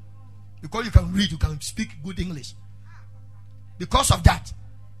 Because you can read, you can speak good English. Because of that,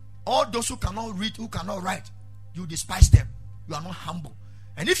 all those who cannot read, who cannot write, you despise them. You are not humble.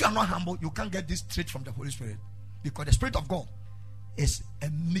 And if you are not humble, you can't get this trait from the Holy Spirit. Because the Spirit of God is a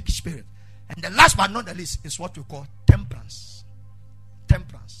meek spirit. And the last but not the least is what we call temperance.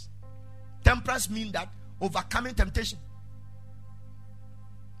 Temperance. Temperance means that overcoming temptation.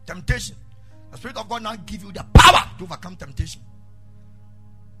 Temptation. The Spirit of God now gives you the power to overcome temptation.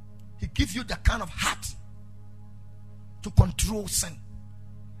 He gives you the kind of heart to control sin,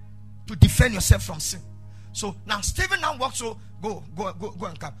 to defend yourself from sin. So now Stephen now walks. So go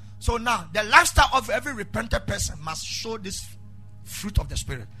and come. So now the lifestyle of every repentant person must show this fruit of the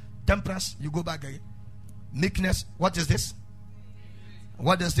Spirit. Temperance. You go back again. Meekness. What is this?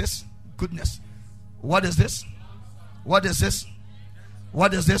 What is this? Goodness. What is this? What is this?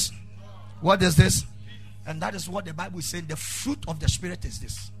 What is this? What is this? And that is what the Bible is saying. The fruit of the Spirit is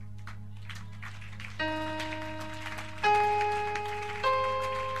this.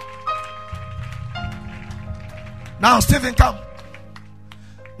 Now Stephen come.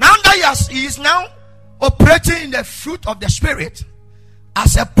 Now that he is now operating in the fruit of the Spirit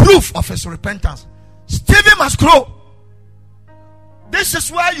as a proof of his repentance, Stephen must grow. This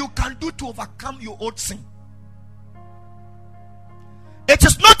is where you can do to overcome your old sin. It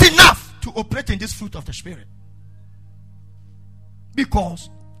is not enough to operate in this fruit of the Spirit, because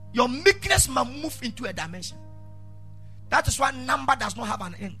your meekness must move into a dimension. That is why number does not have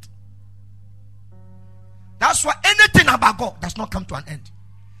an end. That's why anything about God does not come to an end.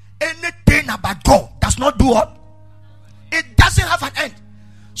 Anything about God does not do what? It doesn't have an end.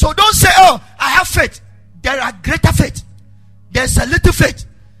 So don't say, "Oh, I have faith." There are greater faith. There's a little faith.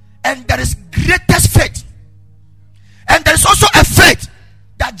 And there is greatest faith. And there is also a faith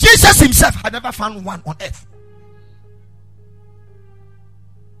that Jesus himself had never found one on earth.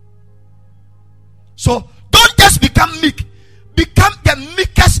 So don't just become meek. Become the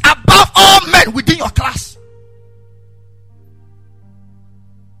meekest above all men within your class.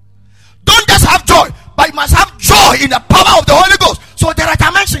 Don't just have joy, but you must have joy in the power of the Holy Ghost. So there are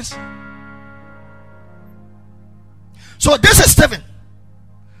dimensions. So this is Stephen.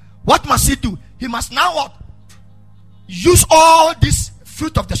 What must he do? He must now what? Use all this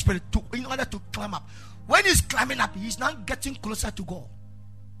fruit of the Spirit in order to climb up. When he's climbing up, he's now getting closer to God.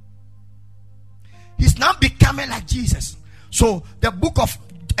 He's now becoming like Jesus. So the book of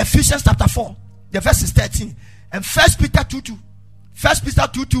Ephesians chapter 4, the verse is 13, and 1 Peter 2:2. 1 Peter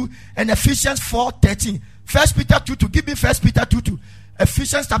 2:2 and Ephesians 4:13. 1 Peter 2:2. Give me 1 Peter 2:2.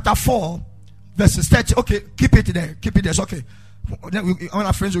 Ephesians chapter 4, verses 30. Okay, keep it there. Keep it there. It's okay. All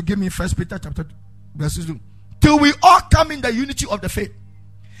our friends will give me 1 Peter chapter 2, verses 2. Till we all come in the unity of the faith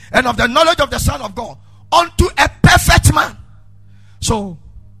and of the knowledge of the Son of God, unto a perfect man. So,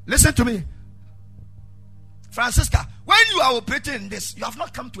 listen to me, Francisca. When you are operating in this, you have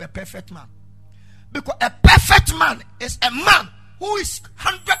not come to a perfect man. Because a perfect man is a man who is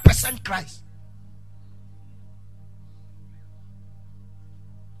 100% Christ.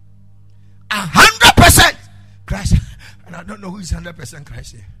 100% Christ. And I don't know who is 100%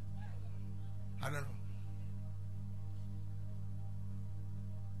 Christ here. I don't know.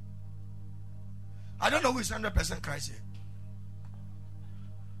 I don't know who is 100% Christ here.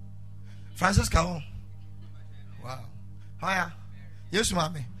 Francisca. Oh. Wow. Hiya. Yes,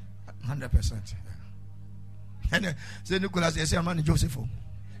 mommy. 100%. And say Nicholas, yes, I'm not Joseph.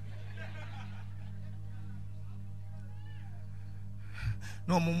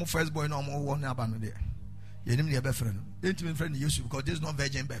 No more first boy, no more one abandon there. You didn't have a friend. Didn't even friend you because there's no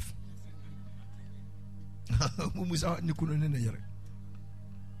virgin birth.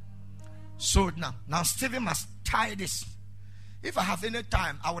 So now Stephen must tie this. If I have any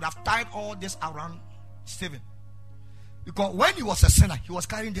time, I would have tied all this around Stephen. Because when he was a sinner, he was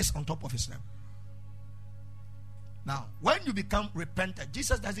carrying this on top of his name. Now, when you become repentant,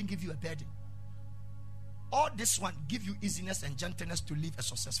 Jesus doesn't give you a burden. All this one give you easiness and gentleness to live a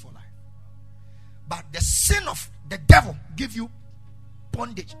successful life. But the sin of the devil give you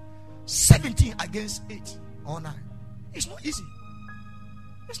bondage. 17 against 8 or 9. It's not easy.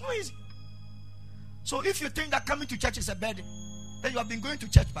 It's not easy. So if you think that coming to church is a burden, then you have been going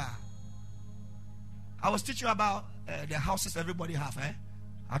to church bar. I was teaching about the houses everybody have.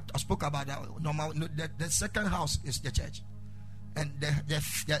 I spoke about that. Normal. The second house is the church, and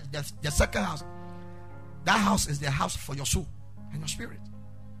the second house, that house is the house for your soul and your spirit.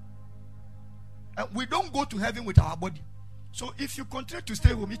 And we don't go to heaven with our body. So if you continue to stay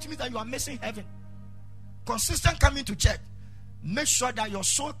home, it means that you are missing heaven. Consistent coming to church, make sure that your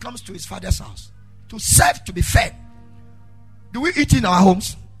soul comes to his father's house to serve, to be fed. Do we eat in our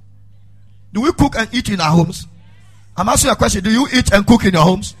homes? Do we cook and eat in our homes? I'm asking you a question. Do you eat and cook in your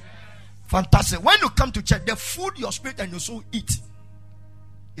homes? Fantastic. When you come to church, the food your spirit and your soul eat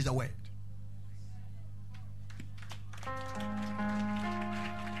is the word.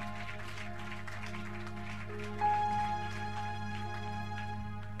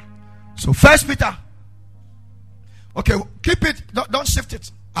 So 1 Peter. Okay, keep it. Don't shift it.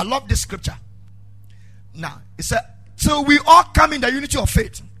 I love this scripture. Now, it said, so we all come in the unity of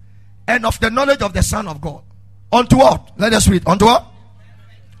faith and of the knowledge of the Son of God. Unto what? Let us read. Unto what?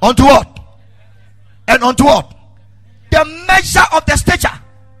 Unto what? And unto what? The measure of the stature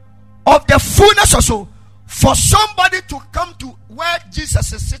of the fullness or so. For somebody to come to where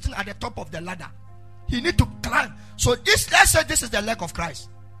Jesus is sitting at the top of the ladder, he need to climb. So this, let's say this is the leg of Christ.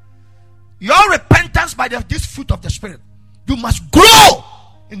 Your repentance by this fruit of the Spirit, you must grow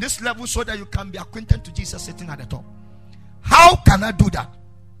in this level so that you can be acquainted to Jesus sitting at the top. How can I do that?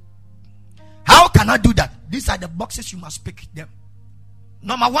 How can I do that? These are the boxes you must pick them.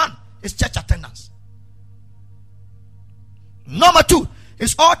 Number 1 is church attendance. Number 2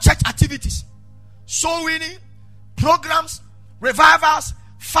 is all church activities. Soul winning, programs, revivals,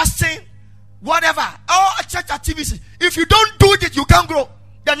 fasting, whatever. All church activities. If you don't do it, you can't grow.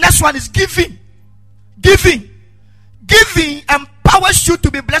 The next one is giving. Giving empowers you to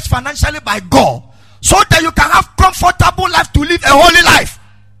be blessed financially by God, so that you can have comfortable life, to live a holy life.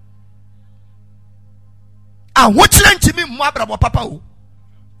 And what to me, papa?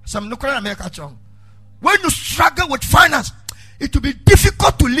 When you struggle with finance, it will be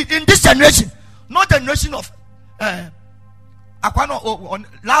difficult to live in this generation. Not the generation of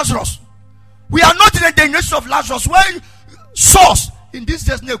Lazarus. We are not in the generation of Lazarus, where source in this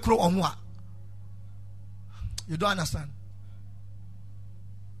days no crow on one. You don't understand.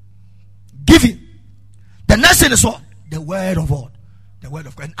 Giving. The next thing is what? The word of God. The word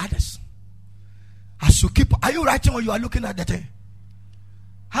of God and others. As you keep, are you writing or you are looking at the thing?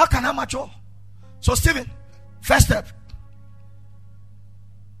 How can I mature? So Stephen, first step,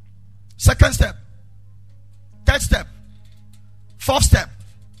 second step, third step, fourth step,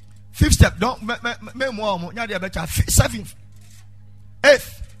 fifth step. Don't make more. Seventh,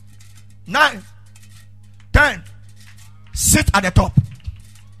 eighth, ninth, 10. Sit at the top.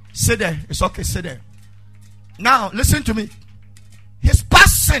 Sit there. It's okay. Sit there. Now listen to me. His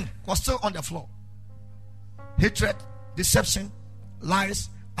past sin was still on the floor. Hatred, deception, lies,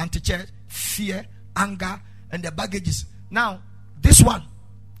 anti-church, fear, anger, and the baggages. Now, this one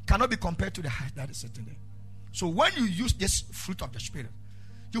cannot be compared to the heart that is sitting there. So when you use this fruit of the Spirit,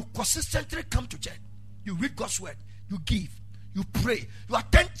 you consistently come to church. You read God's word. You give. You pray. You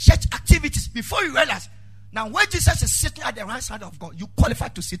attend church activities. Before you realize, now when Jesus is sitting at the right side of God, you qualify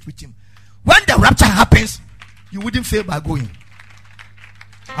to sit with him. When the rapture happens, you wouldn't fail by going.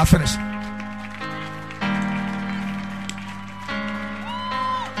 I finish.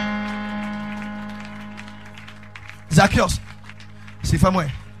 Zacchaeus, see from where?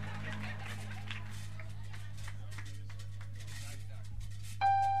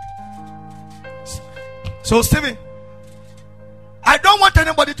 So Stephen, I don't want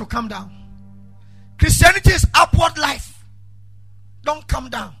anybody to come down. Christianity is upward life. Don't come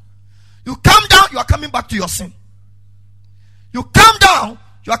down. You come down, you are coming back to your sin. You come down,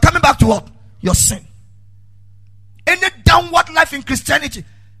 you are coming back to what? Your sin. Any downward life in Christianity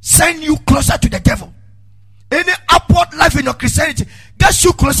send you closer to the devil. Any upward life in your Christianity gets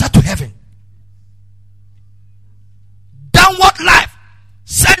you closer to heaven. Downward life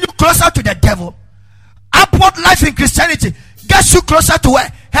closer to the devil. Upward life in Christianity gets you closer to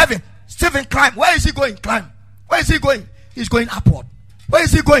where? Heaven. Stephen climbed. Where is he going? Climb. Where is he going? He's going upward. Where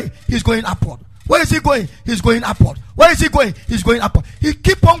is he going? He's going upward. Where is he going? He's going upward. Where is he going? He's going upward. He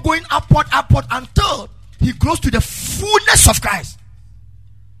keep on going upward until he grows to the fullness of Christ.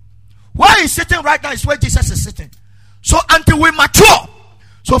 Where he's sitting right now is where Jesus is sitting. So until we mature.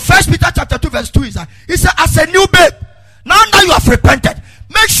 So 1 Peter chapter 2 verse 2 is that he said, as a new babe, now you have repented,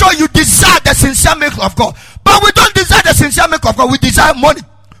 make sure you desire the sincere milk of God. But we don't desire the sincere milk of God. We desire money.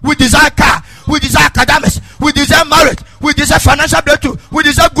 We desire car. We desire academics. We desire marriage. We desire financial breakthrough. We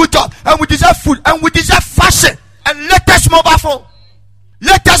desire good job. And we desire food. And we desire fashion. And latest mobile phone.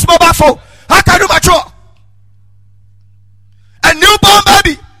 Latest mobile phone. How can you mature? A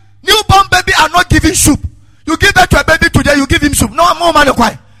newborn baby are not giving soup. You give birth to a baby today, you give him soup. No more money.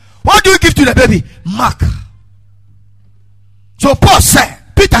 What do you give to the baby? Milk. So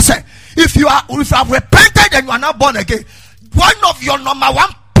Peter said, if you have repented and you are not born again, one of your number one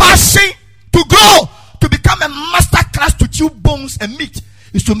passion to grow, to become a master class to chew bones and meat,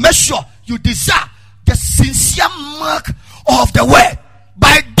 is to make sure you desire the sincere milk of the word.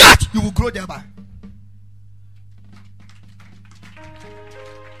 By that you will grow thereby.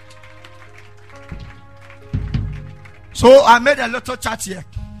 So I made a little chart here.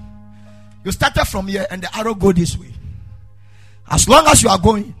 You started from here and the arrow go this way. As long as you are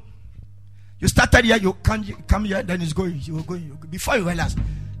going, you started here, you come here, then it's going. You are going. Before you realize,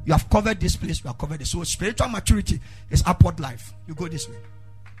 you have covered this place, you have covered this. So spiritual maturity is upward life. You go this way.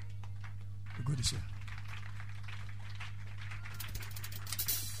 You go this way.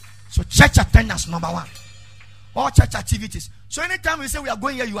 So church attendance, number one. All church activities. So anytime we say we are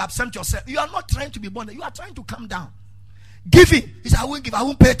going here, you absent yourself. You are not trying to be born. You are trying to come down. Giving. He said, I won't give, I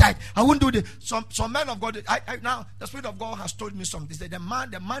won't pay tithe, I won't do this. Some men of God, now the Spirit of God has told me something. The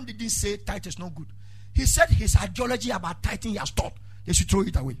man didn't say tithe is not good. He said his ideology about tithing he has taught. They should throw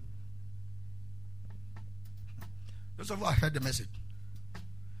it away. Those of you heard the message.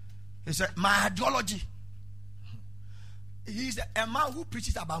 He said, my ideology. He is a man who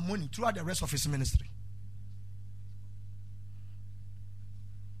preaches about money throughout the rest of his ministry.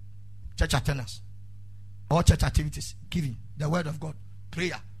 Church attendance. All church activities, giving, the word of God,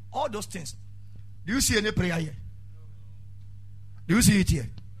 prayer, all those things. Do you see any prayer here? Do you see it here?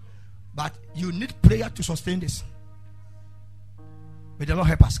 But you need prayer to sustain this. May the Lord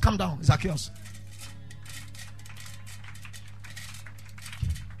help us. Come down, Zacchaeus.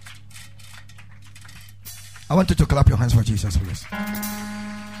 I want you to clap your hands for Jesus, please.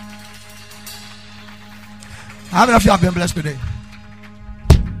 How many of you have been blessed today?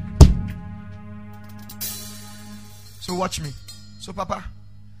 So watch me. So Papa,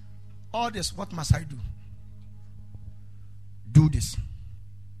 all this, what must I do? Do this.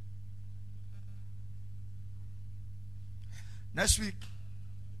 Next week,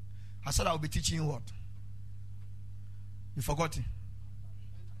 I said I will be teaching you what? You forgot it.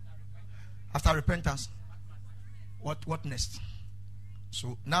 After repentance. What next?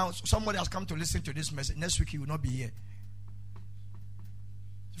 So now somebody has come to listen to this message. Next week he will not be here.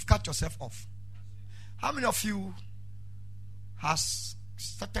 You've cut yourself off. How many of you has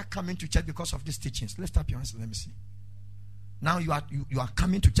started coming to church because of these teachings? Lift up your hands and let me see. Now you are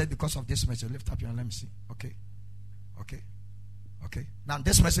coming to church because of this message. Lift up your hands, let me see. Okay. Now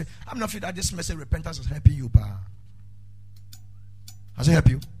this message, how many of you that this message repentance is helping you? Has it helped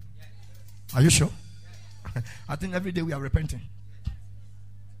you? Are you sure? I think every day we are repenting.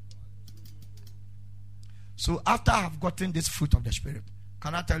 So after I have gotten this fruit of the Spirit,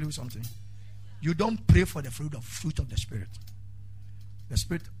 can I tell you something? You don't pray for the fruit of the Spirit. The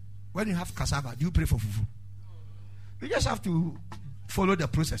Spirit, when you have cassava, do you pray for fufu? You just have to follow the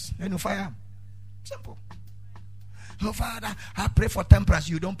process. And you fire. Simple. Oh Father, I pray for temperance.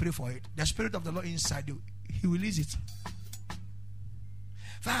 You don't pray for it. The Spirit of the Lord inside you, He will release it.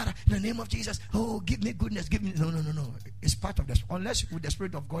 Father, in the name of Jesus, oh, give me goodness, give me. No. It's part of the, unless with the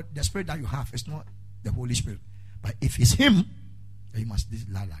Spirit of God, the Spirit that you have is not the Holy Spirit. But if it's Him, then you must live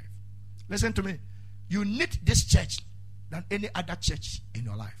life. Listen to me. You need this church than any other church in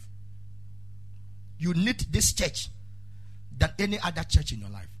your life. You need this church than any other church in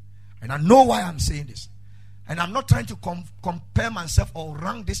your life. And I know why I'm saying this. And I'm not trying to compare myself or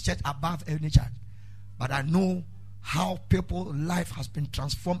rank this church above any church. But I know how people's life has been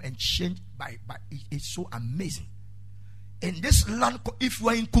transformed and changed by it's so amazing. In this land, if you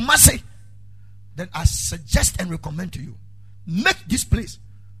are in Kumasi, then I suggest and recommend to you, make this place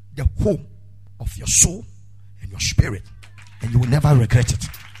the home of your soul and your spirit, and you will never regret it.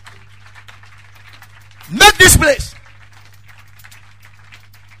 Make this place.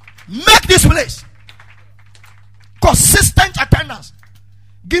 Make this place consistent attendance.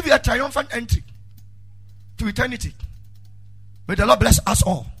 Give you a triumphant entry to eternity. May the Lord bless us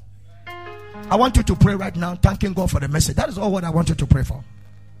all. I want you to pray right now, thanking God for the message. That is all what I want you to pray for.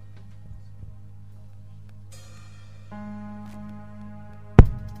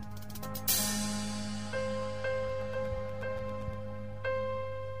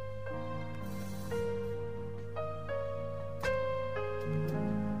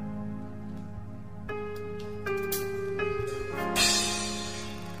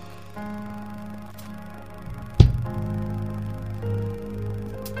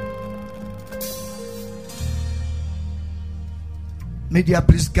 Media,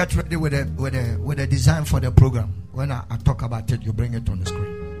 please get ready with a design for the program. When I talk about it, you bring it on the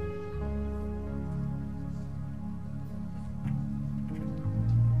screen.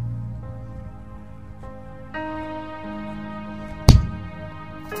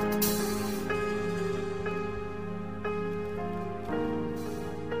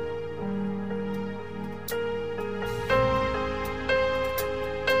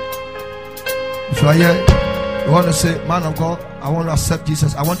 If you are here, you want to say, man of God, I want to accept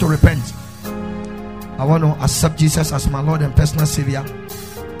Jesus. I want to repent. I want to accept Jesus as my Lord and personal Savior.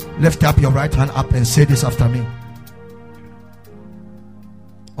 Lift up your right hand up and say this after me.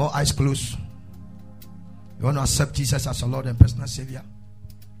 All eyes closed. You want to accept Jesus as your Lord and personal Savior?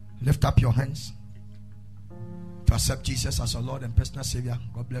 Lift up your hands to accept Jesus as your Lord and personal Savior.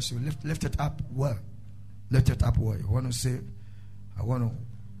 God bless you. Lift it up well. Lift it up well. You want to say, I want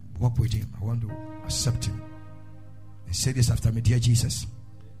to walk with Him. I want to accept Him. And say this after me. Dear Jesus,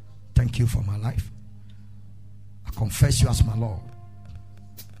 thank you for my life. I confess you as my Lord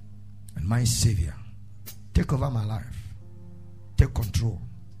and my Savior. Take over my life. Take control.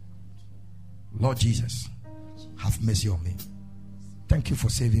 Lord Jesus, have mercy on me. Thank you for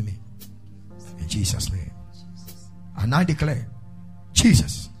saving me. In Jesus' name. And I declare,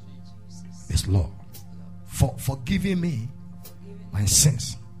 Jesus is Lord. For forgiving me my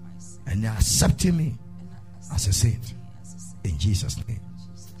sins and accepting me as a saint. In Jesus' name.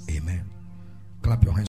 Amen. Clap your hands.